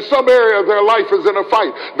in some area of their life is in a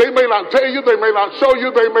fight. They may not tell you, they may not show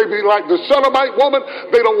you, they may be like the Shunammite woman.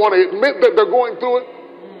 They don't want to admit that they're going through it.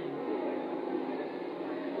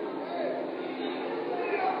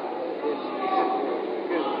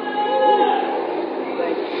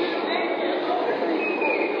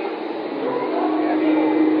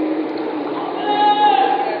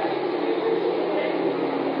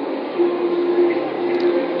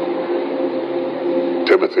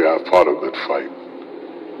 Timothy, I fought a good fight.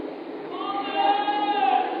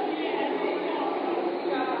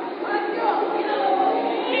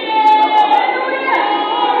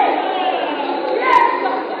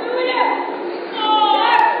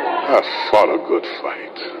 I fought a good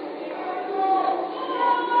fight.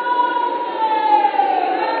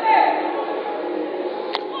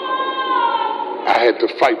 I had to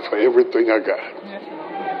fight for everything I got.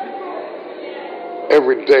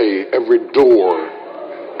 Every day, every door,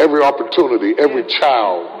 every opportunity, every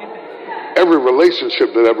child, every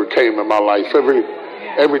relationship that ever came in my life, every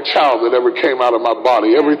child that ever came out of my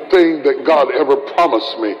body, everything that God ever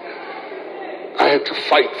promised me, I had to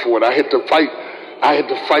fight for it. I had to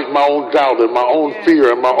fight my own doubt and my own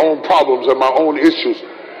fear and my own problems and my own issues.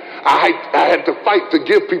 I had to fight to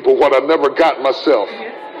give people what I never got myself.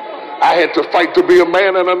 I had to fight to be a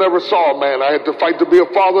man and I never saw a man. I had to fight to be a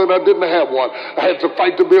father and I didn't have one. I had to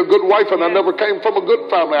fight to be a good wife and I never came from a good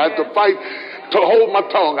family. I had to fight to hold my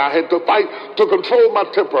tongue. I had to fight to control my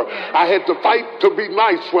temper. I had to fight to be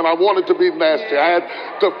nice when I wanted to be nasty. I had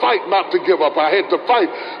to fight not to give up. I had to fight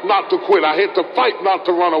not to quit. I had to fight not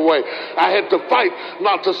to run away. I had to fight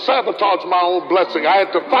not to sabotage my own blessing. I had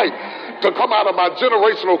to fight to come out of my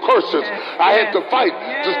generational curses. I had to fight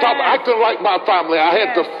to stop acting like my family. I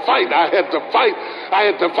had to fight. I had to fight. I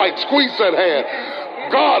had to fight. Squeeze that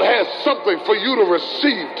hand. God has something for you to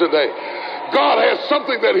receive today. God has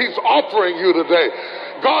something that he's offering you today.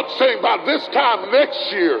 God's saying by this time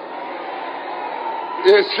next year,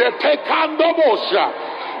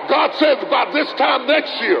 God says by this time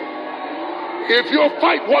next year, if your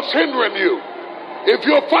fight what's hindering you, if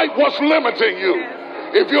your fight what's limiting you,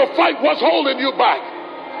 if your fight what's holding you back,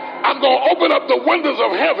 I'm going to open up the windows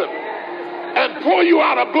of heaven and pour you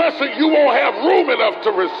out a blessing you won't have room enough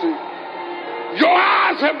to receive. Your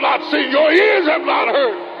eyes have not seen, your ears have not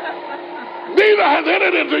heard, neither has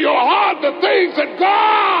entered into your heart the things that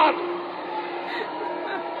God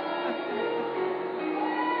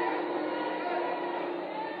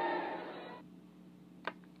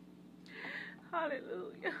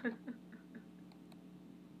Hallelujah.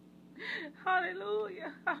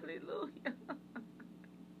 Hallelujah. Hallelujah.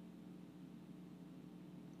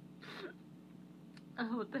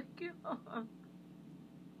 Oh, thank you, Lord.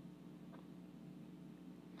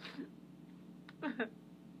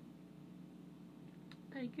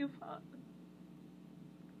 Thank you, Father.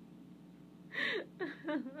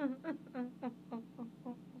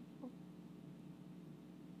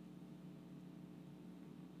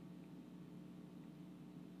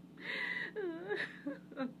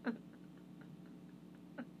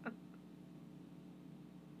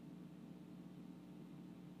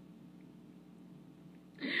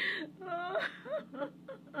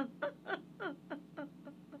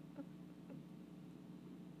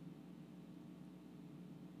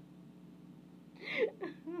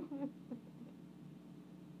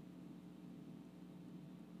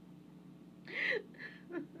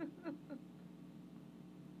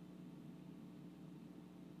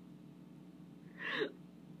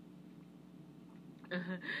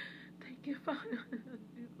 Thank you, Father. Thank you,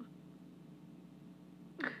 Father.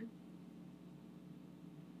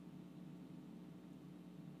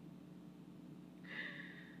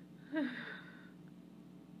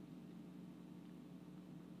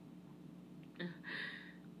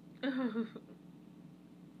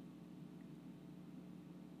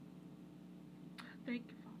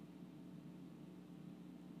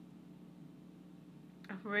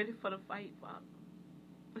 I'm ready for the fight, Father.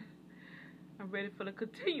 I'm ready for the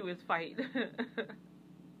continuous fight.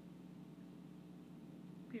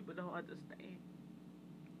 People don't understand.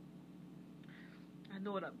 I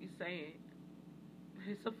know what I be saying.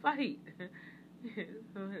 It's a fight.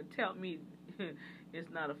 Tell me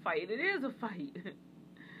it's not a fight. It is a fight.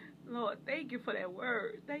 Lord, thank you for that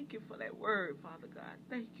word. Thank you for that word, Father God.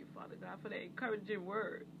 Thank you, Father God, for that encouraging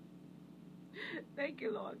word. Thank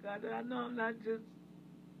you, Lord God, that I know I'm not just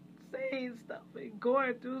saying stuff and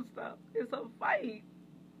going through stuff. It's a fight.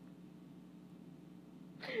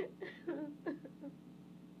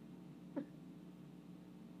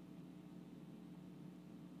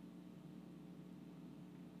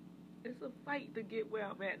 It's a fight to get where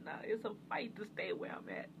I'm at now. It's a fight to stay where I'm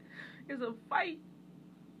at. It's a fight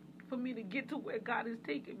for me to get to where God is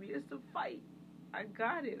taking me. It's a fight. I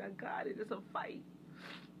got it. I got it. It's a fight.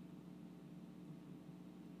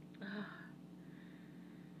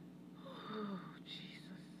 Oh,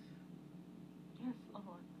 Jesus. Yes, Lord.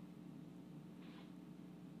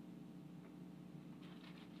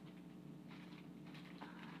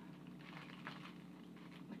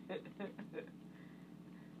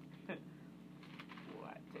 Boy, I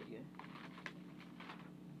tell you.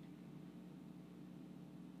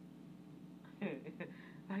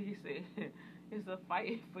 Like you said, it's a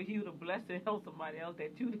fight for you to bless and help somebody else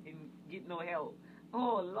that you didn't get no help.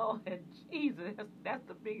 Oh, Lord Jesus, that's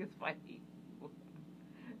the biggest fight.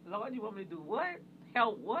 Lord, you want me to do what?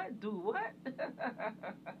 Help what? Do what?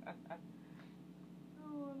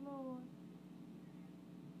 Oh, Lord.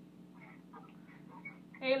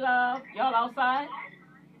 Hey, love. Y'all outside?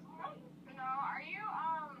 No, are you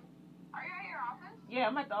at your office? Yeah,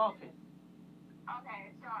 I'm at the office.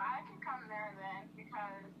 Okay, so I can come there then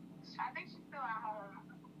because I think she's still at home.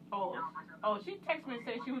 Oh, she texted me and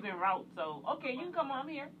said she was en route, so okay, you can come on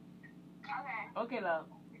here. Okay. Okay, love.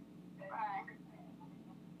 Bye.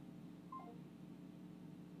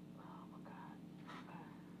 Oh my God.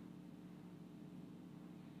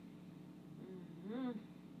 Mm-hmm.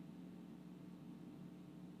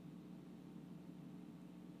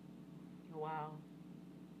 Wow.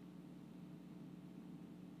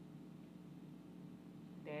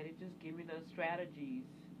 Daddy, just give me the strategies.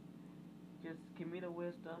 Just give me the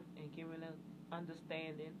wisdom and give me the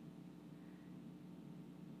understanding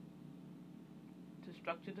to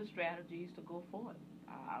structure the strategies to go forward.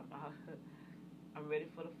 I'm ready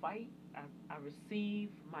for the fight. I receive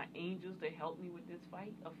my angels to help me with this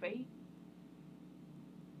fight of faith.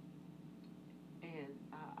 And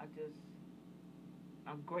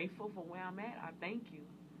I'm grateful for where I'm at. I thank you.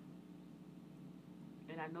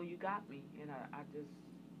 And I know you got me. And I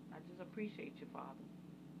just appreciate you, Father.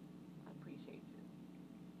 I appreciate you.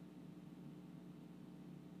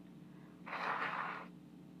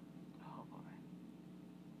 Oh, boy.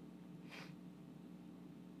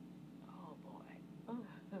 Oh, boy.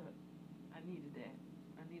 I needed that.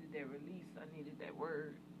 I needed that release. I needed that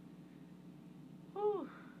word. Whew.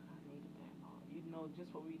 I needed that, Lord. You know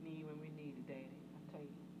just what we need when we need it, Daddy. I tell you.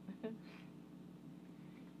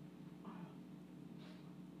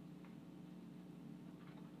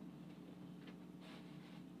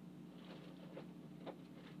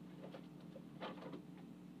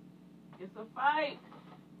 It's a fight.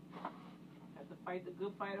 Have to fight the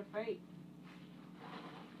good fight of faith.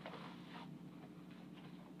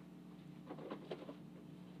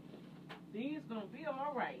 Things gonna be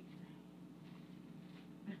all right.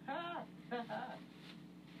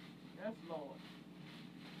 Yes, Lord.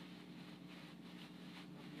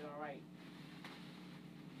 It'll be all right.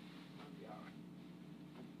 It'll be all right.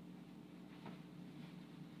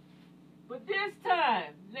 But this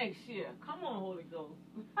time next year, come on, Holy Ghost.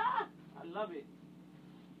 I love it.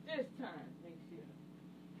 This time next year.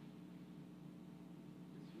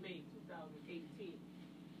 It's May 2018.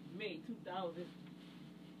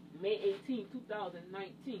 May 18,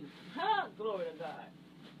 2019. Ha! Glory to God.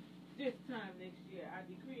 This time next year, I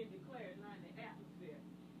decree and declare now in the atmosphere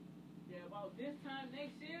that about this time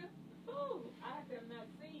next year, eyes have not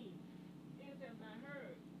seen, ears have not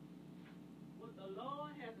heard what the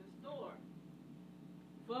Lord has in store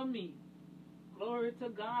for me. Glory to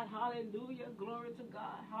God, hallelujah. Glory to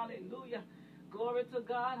God, hallelujah. Glory to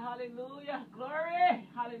God, hallelujah. Glory,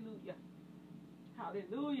 hallelujah.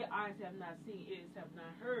 Hallelujah. Eyes have not seen, ears have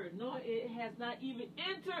not heard, nor it has not even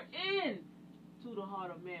entered in to the heart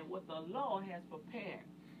of man what the Lord has prepared.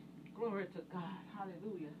 Glory to God.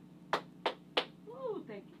 Hallelujah. Woo,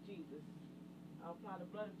 thank you, Jesus. I apply the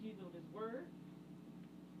blood of Jesus on this word.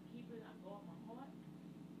 Keep it, I guard my heart.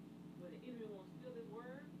 Where the enemy won't steal this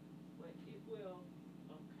word, but it will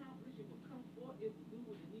accomplish, it will come forth, it will do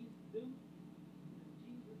what it needs to do.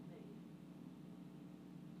 In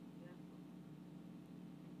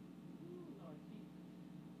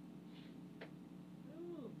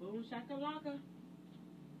Boom shakalaka.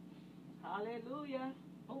 Hallelujah.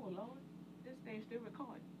 Oh, Lord. This thing's still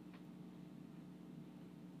recording.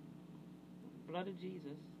 Blood of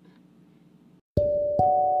Jesus.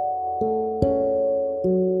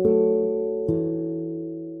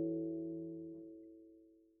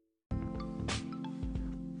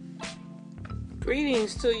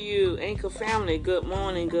 Greetings to you, Anchor family. Good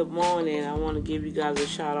morning, good morning. I want to give you guys a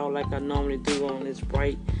shout out like I normally do on this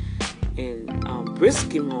bright and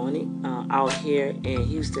brisky morning out here in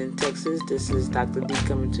Houston, Texas. This is Dr. D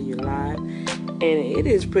coming to you live, and it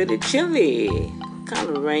is pretty chilly, kind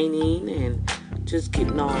of raining, and just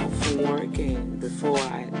getting off from work. And before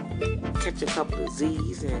I catch a couple of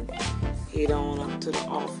Z's and head on up to the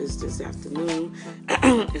office this afternoon,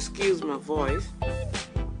 excuse my voice.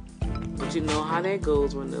 But you know how that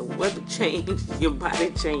goes when the weather changes, your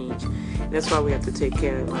body changes. That's why we have to take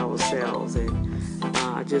care of ourselves. And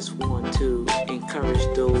I just want to encourage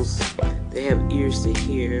those that have ears to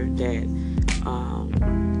hear that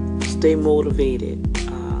stay motivated,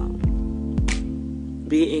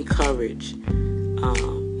 be encouraged.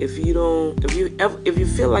 If you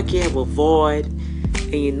feel like you have a void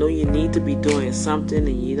and you know you need to be doing something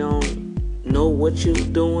and you don't know what you're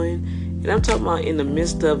doing. And I'm talking about in the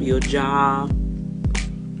midst of your job.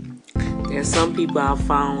 There's some people I've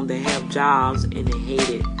found that have jobs and they hate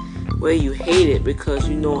it. Well, you hate it because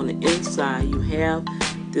you know on the inside you have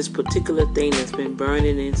this particular thing that's been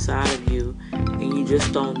burning inside of you and you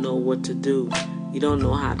just don't know what to do. You don't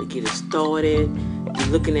know how to get it started. You're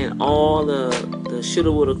looking at all the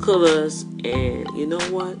shoulda, woulda, couldas, and you know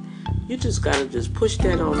what? You just gotta just push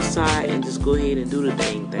that on the side and just go ahead and do the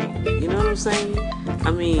dang thing. You know what I'm saying?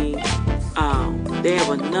 I mean, they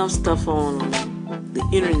have enough stuff on the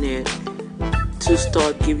internet to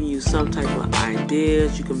start giving you some type of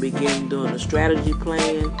ideas. You can begin doing a strategy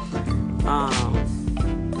plan.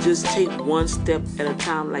 Just take one step at a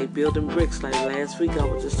time, like building bricks. Like last week, I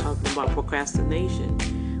was just talking about procrastination.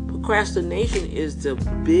 Procrastination is the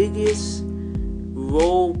biggest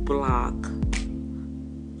roadblock.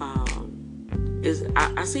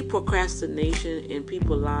 I see procrastination in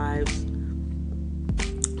people's lives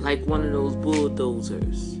like one of those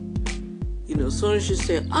bulldozers. You know, as soon as you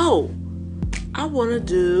say, oh, I want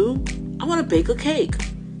to bake a cake.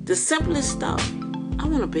 The simplest stuff. I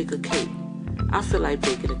want to bake a cake. I feel like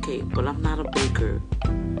baking a cake, but I'm not a baker.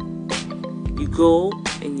 You go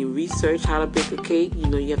and you research how to bake a cake. You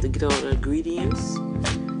know, you have to get all the ingredients.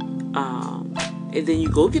 And then you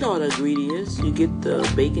go get all the ingredients. You get the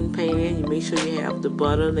baking pan. You make sure you have the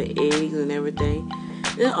butter, the eggs, and everything.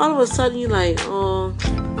 Then all of a sudden you're like, oh,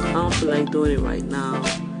 I don't feel like doing it right now.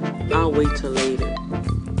 I'll wait till later.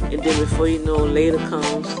 And then before you know, later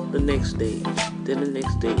comes the next day. Then the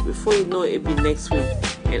next day. Before you know it, it'll be next week.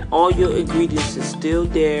 And all your ingredients are still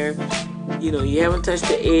there. You know, you haven't touched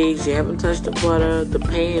the eggs. You haven't touched the butter. The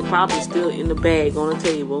pan probably still in the bag on the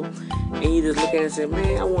table. And you just look at it and say,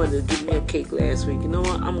 man, I wanted to give me a cake last week. You know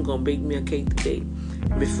what? I'm going to bake me a cake today.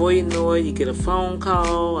 Before you know it, you get a phone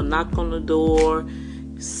call, a knock on the door.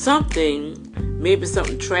 Maybe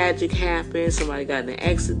something tragic happened. Somebody got in an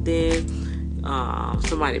accident.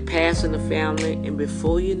 Somebody passed in the family. And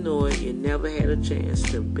before you know it, you never had a chance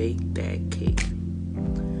to bake that cake.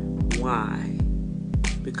 Why?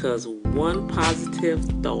 Because one positive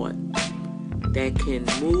thought that can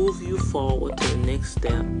move you forward to the next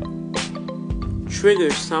step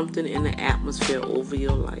triggers something in the atmosphere over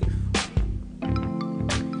your life.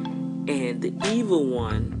 And the evil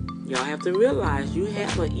one, y'all have to realize you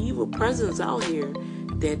have an evil presence out here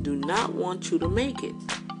that do not want you to make it.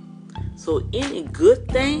 So any good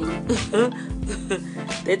thing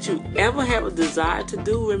that you ever have a desire to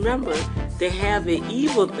do, remember, they have an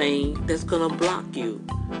evil thing that's going to block you.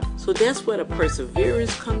 So that's where the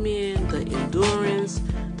perseverance come in, the endurance,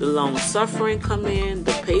 the long suffering come in,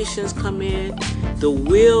 the patience come in, the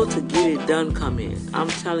will to get it done come in. I'm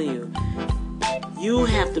telling you, you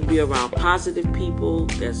have to be around positive people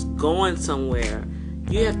that's going somewhere.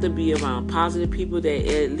 You have to be around positive people that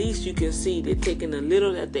at least you can see they're taking the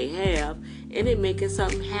little that they have and they're making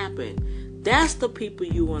something happen. That's the people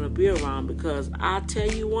you want to be around, because I'll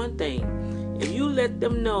tell you one thing. If you let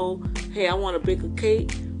them know, hey, I want to bake a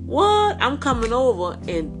cake, what? I'm coming over,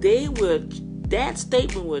 and that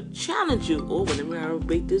statement will challenge you. Oh, let me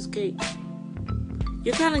bake this cake.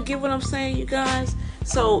 You kind of get what I'm saying, you guys?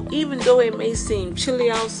 So even though it may seem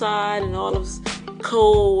chilly outside and all of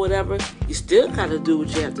cold, whatever, you still got to do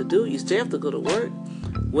what you have to do. You still have to go to work.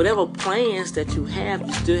 Whatever plans that you have,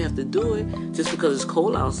 you still have to do it. Just because it's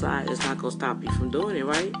cold outside, it's not going to stop you from doing it,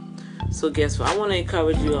 right? So guess what? I want to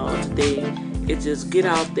encourage you all today is just get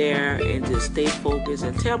out there and just stay focused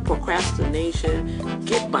and tell procrastination,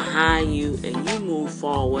 get behind you and you move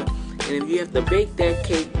forward. And if you have to bake that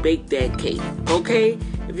cake, okay?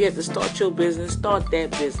 If you have to start your business, start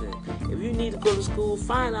that business. If you need to go to school,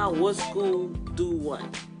 find out what school do what.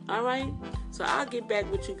 All right? So I'll get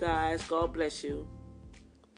back with you guys. God bless you.